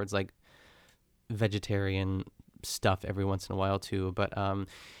little bit towards like vegetarian stuff every once in a while too. But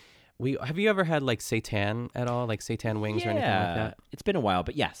have you ever had like seitan at all, like seitan wings or anything like that? It's been a while,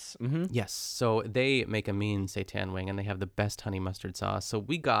 but yes. Mm-hmm. Yes. So they make a mean seitan wing, and they have the best honey mustard sauce. So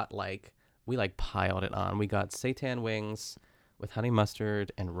we piled it on. We got seitan wings with honey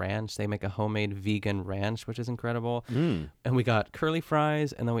mustard and ranch. They make a homemade vegan ranch, which is incredible. And we got curly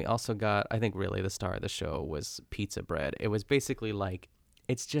fries, and then we also got, I think really the star of the show was pizza bread. It was basically like,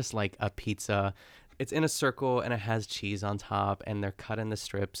 it's just like a pizza. It's in a circle, and it has cheese on top, and they're cut in the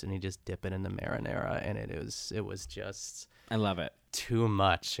strips, and you just dip it in the marinara, and it was just... I love it. Too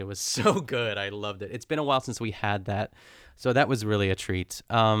much. It was so good. I loved it. It's been a while since we had that, so that was really a treat.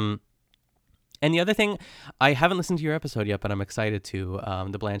 And the other thing, I haven't listened to your episode yet, but I'm excited to,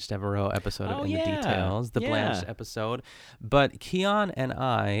 the Blanche Devereaux episode of In the Details, the Blanche episode. But Keon and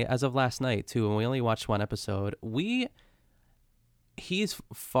I, as of last night too, and we only watched one episode, he's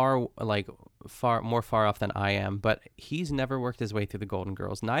far more far off than I am, but he's never worked his way through the Golden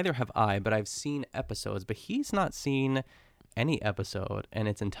Girls. Neither have I, but I've seen episodes, but he's not seen any episode in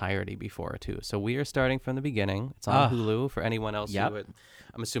its entirety before too. So we are starting from the beginning. It's on Hulu for anyone else who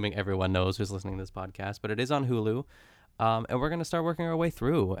I'm assuming everyone knows who's listening to this podcast, but it is on Hulu. And we're going to start working our way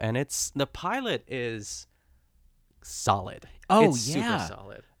through, and the pilot is solid. Oh, it's super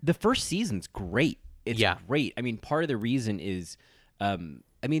solid. The first season's great. It's great. I mean, part of the reason is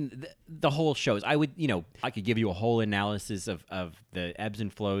the whole shows. I could give you a whole analysis of the ebbs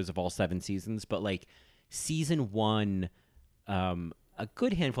and flows of all 7 seasons, but like season 1, a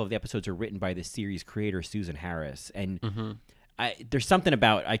good handful of the episodes are written by the series creator Susan Harris, and there's something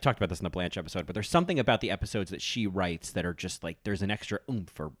about, I talked about this in the Blanche episode, but there's something about the episodes that she writes that are just like, there's an extra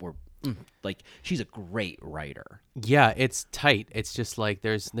oomph like she's a great writer. Yeah, it's tight. It's just like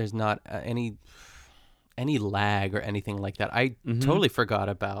there's not any lag or anything like that. I totally forgot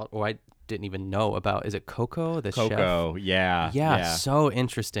about, or I didn't even know about, is it Coco, the chef? Coco, yeah. So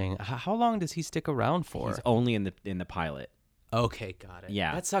interesting. How long does he stick around for? He's only in the pilot. Okay, got it.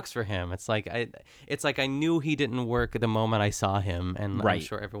 Yeah. That sucks for him. It's like I knew he didn't work the moment I saw him, and I'm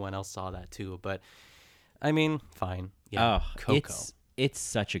sure everyone else saw that too, but I mean, fine. Yeah. Coco. It's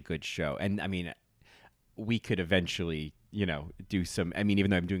such a good show. And I mean, we could eventually, do some, I mean,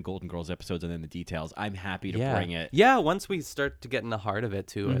 even though I'm doing Golden Girls episodes and then the details, I'm happy to bring it. Yeah, once we start to get in the heart of it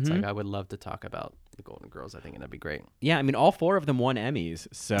too, it's like I would love to talk about the Golden Girls. I think that'd be great. Yeah, I mean, all 4 of them won Emmys.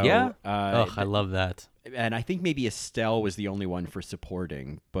 So yeah. I love that. And I think maybe Estelle was the only one for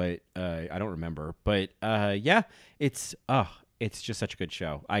supporting, but I don't remember. But it's just such a good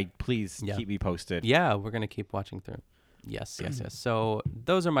show. Please keep me posted. Yeah, we're gonna keep watching through. Yes. So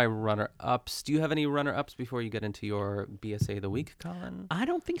those are my runner-ups. Do you have any runner-ups before you get into your BSA of the week, Colin? I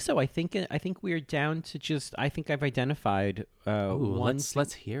don't think so. I think we're down to just, I think I've identified one.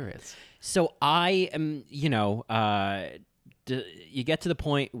 Let's hear it. So I am, you get to the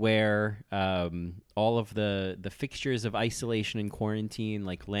point where all of the fixtures of isolation and quarantine,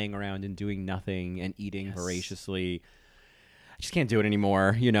 like laying around and doing nothing and eating voraciously, I just can't do it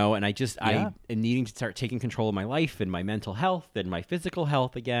anymore, and I am needing to start taking control of my life and my mental health and my physical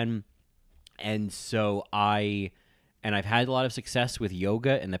health again. And so I've had a lot of success with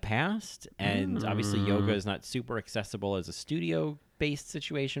yoga in the past, and obviously yoga is not super accessible as a studio based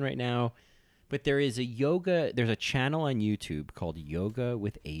situation right now, but there's a channel on YouTube called Yoga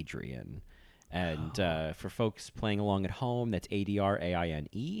with Adriene. And for folks playing along at home, that's ADRAINE.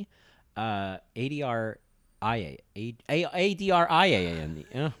 ADRIANE.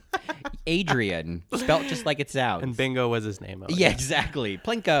 Adriene, spelt just like it sounds. And Bingo was his name. Yeah, exactly.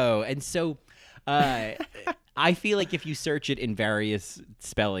 Plinko. And so I feel like if you search it in various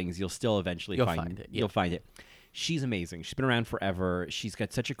spellings, you'll still eventually find it. You'll find it. She's amazing. She's been around forever. She's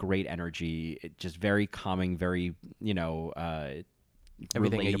got such a great energy. Just very calming, very,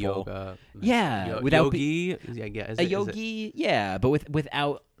 everything relatable. A yoga. Yeah. Without yogi. A yogi, yeah, but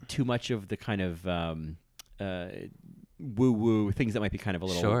without too much of the kind of woo-woo things that might be kind of a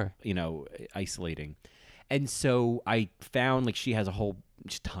little, isolating. And so I found like she has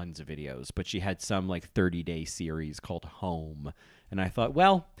just tons of videos, but she had some like 30-day series called Home. And I thought,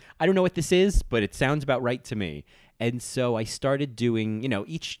 well, I don't know what this is, but it sounds about right to me. And so I started doing,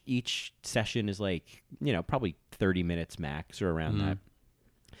 each session is like, probably 30 minutes max or around that.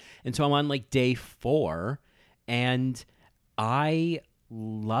 And so I'm on like day 4 and I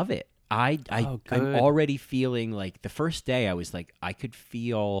love it. I'm already feeling like the first day I was like, I could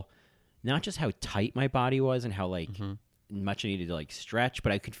feel not just how tight my body was and how like much I needed to like stretch,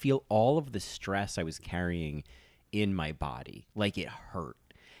 but I could feel all of the stress I was carrying in my body. Like it hurt.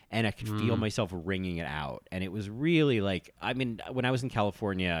 And I could feel myself wringing it out. And it was really like, I mean, when I was in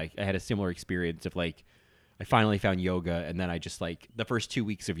California, I had a similar experience of like, I finally found yoga, and then I just like the first 2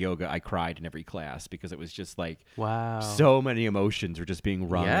 weeks of yoga, I cried in every class because it was just like, wow, so many emotions were just being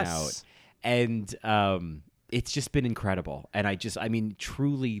wrung out, and it's just been incredible. And I mean,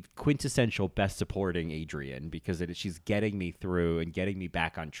 truly quintessential best supporting Adriene because she's getting me through and getting me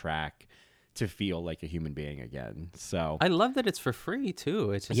back on track to feel like a human being again. So I love that it's for free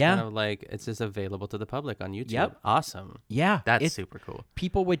too. It's just kind of like it's just available to the public on YouTube. Yep. Awesome. Yeah. That's super cool.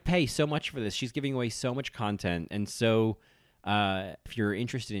 People would pay so much for this. She's giving away so much content. And so if you're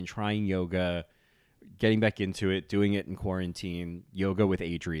interested in trying yoga, getting back into it, doing it in quarantine, Yoga with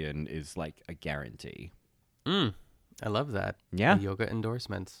Adriene is like a guarantee. I love that. Yeah. The yoga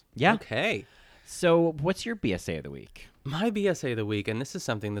endorsements. Yeah. Okay. So what's your BSA of the week? My BSA of the week, and this is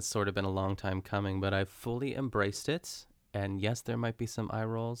something that's sort of been a long time coming, but I've fully embraced it. And yes, there might be some eye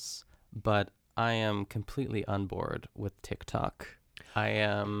rolls, but I am completely on board with TikTok. I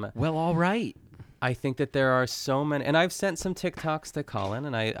am... Well, all right. I think that there are so many, and I've sent some TikToks to Colin,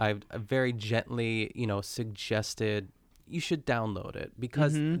 and I've very gently, suggested you should download it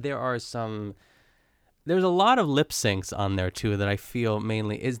because there's a lot of lip syncs on there too that I feel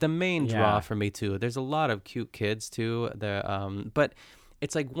mainly is the main draw for me too. There's a lot of cute kids too. But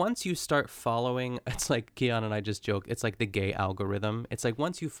it's like once you start following, it's like Keon and I just joke, it's like the gay algorithm. It's like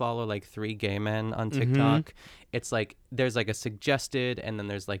once you follow like 3 gay men on TikTok, it's like there's like a suggested, and then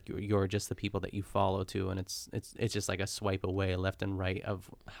there's like you're just the people that you follow too, and it's just like a swipe away left and right of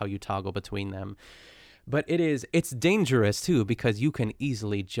how you toggle between them. But it's dangerous too because you can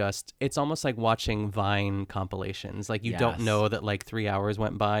easily it's almost like watching Vine compilations. Like you don't know that like 3 hours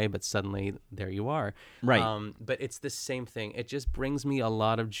went by, but suddenly there you are. Right. But it's the same thing. It just brings me a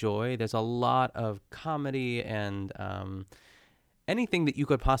lot of joy. There's a lot of comedy and anything that you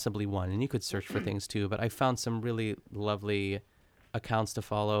could possibly want. And you could search for things too. But I found some really lovely accounts to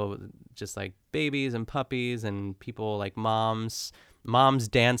follow, just like babies and puppies and people like moms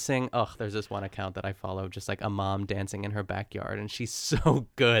dancing. Oh, there's this one account that I follow, just like a mom dancing in her backyard, and she's so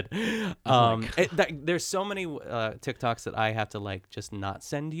good. There's so many TikToks that I have to like just not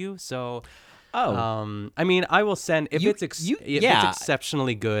send you. So, I mean, I will send if it's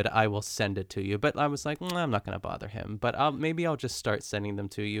exceptionally good, I will send it to you. But I was like, I'm not gonna bother him. But maybe I'll just start sending them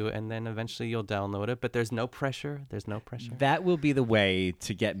to you, and then eventually you'll download it. But there's no pressure. That will be the way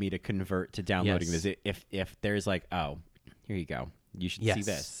to get me to convert to downloading this. If there's like, oh, here you go. You should see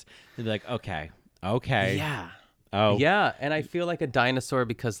this. And be like, okay. Yeah. Oh. Yeah, and I feel like a dinosaur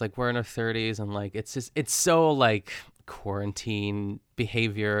because like we're in our 30s and like it's so like quarantine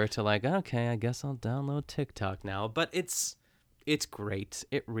behavior to like, okay, I guess I'll download TikTok now. But it's great.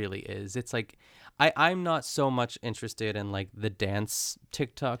 It really is. It's like I'm not so much interested in like the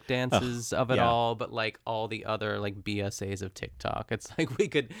TikTok dances of it all, but like all the other like BSAs of TikTok. It's like we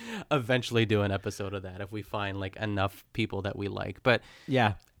could eventually do an episode of that if we find like enough people that we like. But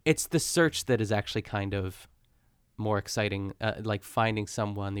yeah, it's the search that is actually kind of more exciting, like finding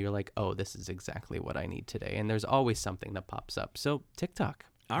someone that you're like, oh, this is exactly what I need today. And there's always something that pops up. So TikTok.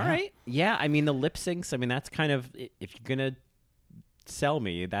 All right. Yeah. I mean, the lip syncs, I mean, that's kind of, if you're going to sell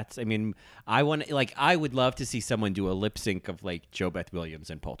me. I would love to see someone do a lip sync of like Jo Beth Williams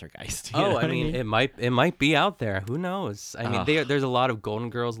and Poltergeist. You know what I mean, it might be out there. Who knows? I mean, there's a lot of Golden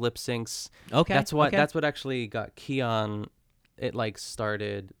Girls lip syncs. Okay, that's what actually got Keon. It like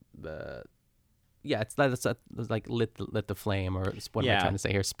started. It's like lit the flame, or what am I trying to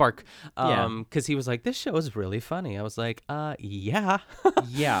say here? Spark. Because he was like, this show is really funny. I was like, yeah.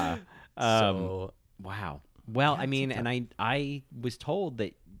 Yeah. So wow. Well, I mean, and I was told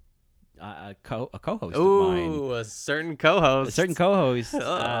that a co-host of mine, a certain co-host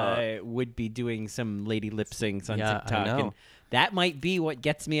would be doing some lady lip syncs on TikTok. I know. And that might be what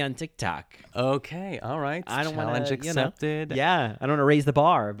gets me on TikTok. Okay, all right. I don't Challenge wanna, accepted. I don't want to raise the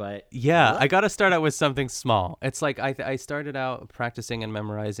bar, but I got to start out with something small. It's like I started out practicing and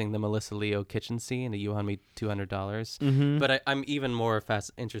memorizing the Melissa Leo kitchen scene, the "You Owe Me $200," but I'm even more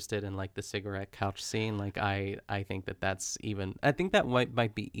interested in like the cigarette couch scene. Like I think that's even. I think that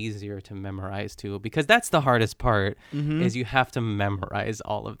might be easier to memorize too, because that's the hardest part. Is you have to memorize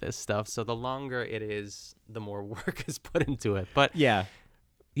all of this stuff. So the longer it is, the more work is put into it. But I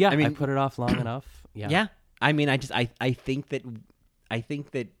mean, I put it off long enough. Yeah. I mean, I think that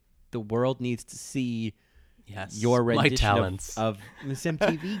the world needs to see your rendition of Miss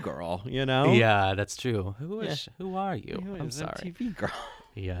MTV Girl. You know? Yeah, that's true. Who are you? I'm sorry. MTV Girl.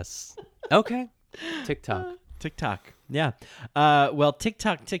 Yes. Okay. TikTok. Yeah. Well,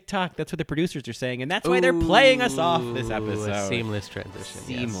 TikTok. That's what the producers are saying, and that's why they're playing us off this episode. A seamless transition.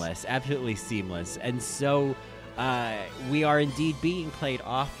 Seamless. Absolutely seamless. And so we are indeed being played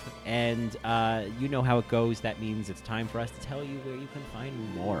off, and you know how it goes. That means it's time for us to tell you where you can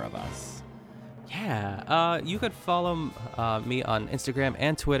find more of us. Yeah, you could follow me on Instagram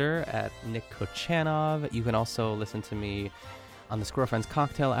and Twitter at Nick Kochanov. You can also listen to me on the Squirrel Friends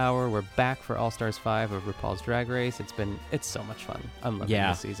Cocktail Hour. We're back for All Stars 5 of RuPaul's Drag Race. It's so much fun. I'm loving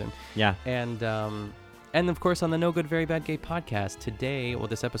this season. Yeah. And of course on the No Good Very Bad Gay podcast today. Well,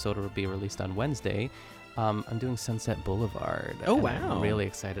 this episode will be released on Wednesday. I'm doing Sunset Boulevard. Oh, wow. I'm really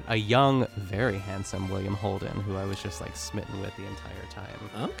excited. A young, very handsome William Holden, who I was just like smitten with the entire time.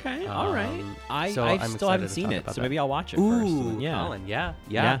 Okay, all right. I I'm still haven't seen it, so maybe I'll watch it first. Colin, yeah.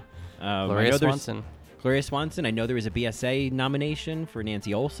 Gloria Swanson. I know there was a BSA nomination for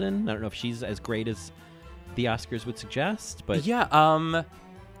Nancy Olsen. I don't know if she's as great as the Oscars would suggest, but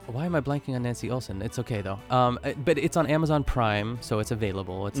why am I blanking on Nancy Olsen? It's okay though. But it's on Amazon Prime, so it's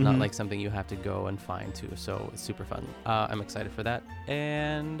available. It's not like something you have to go and find too. So it's super fun. I'm excited for that.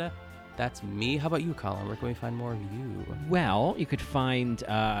 And that's me. How about you, Colin? Where can we find more of you? Well, you could find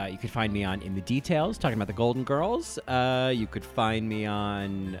me on In the Details, talking about the Golden Girls. You could find me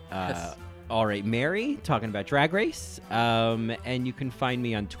on All Right Mary, talking about Drag Race. And you can find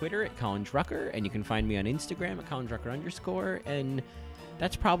me on Twitter at Colin Drucker, and you can find me on Instagram at Colin Drucker_. And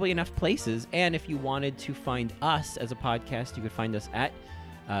that's probably enough places. And if you wanted to find us as a podcast, you could find us at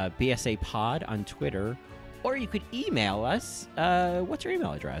BSA Pod on Twitter, or you could email us. What's your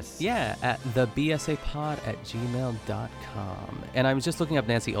email address? Yeah, at thebsapod@gmail.com. And I was just looking up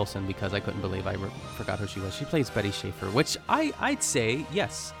Nancy Olsen because I couldn't believe I forgot who she was. She plays Betty Schaefer, which I'd say,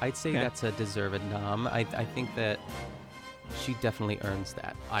 yes, that's a deserved nom. I think that she definitely earns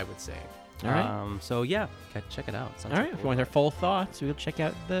that, I would say. All right. So yeah, check it out. All right. If you want our full thoughts, we'll check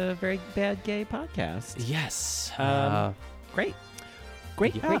out the Very Bad Gay podcast. Yes. Great.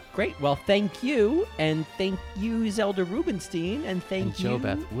 Well, thank you, and thank you, Zelda Rubinstein, and thank you, Jo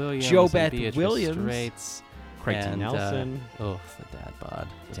Beth Williams, Straits, Creighton Nelson. The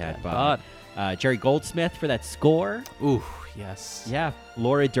dad bod. Jerry Goldsmith for that score. Ooh, yes. Yeah.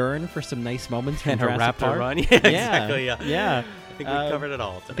 Laura Dern for some nice moments from and her Jurassic Raptor Park. run. Yeah, exactly. Yeah. I think we covered it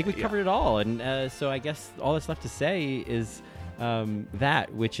all. I think we covered it all, and so I guess all that's left to say is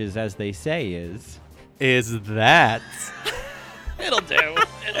that, which is, as they say, is that. It'll do.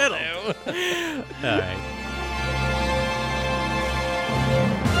 It'll do. All right.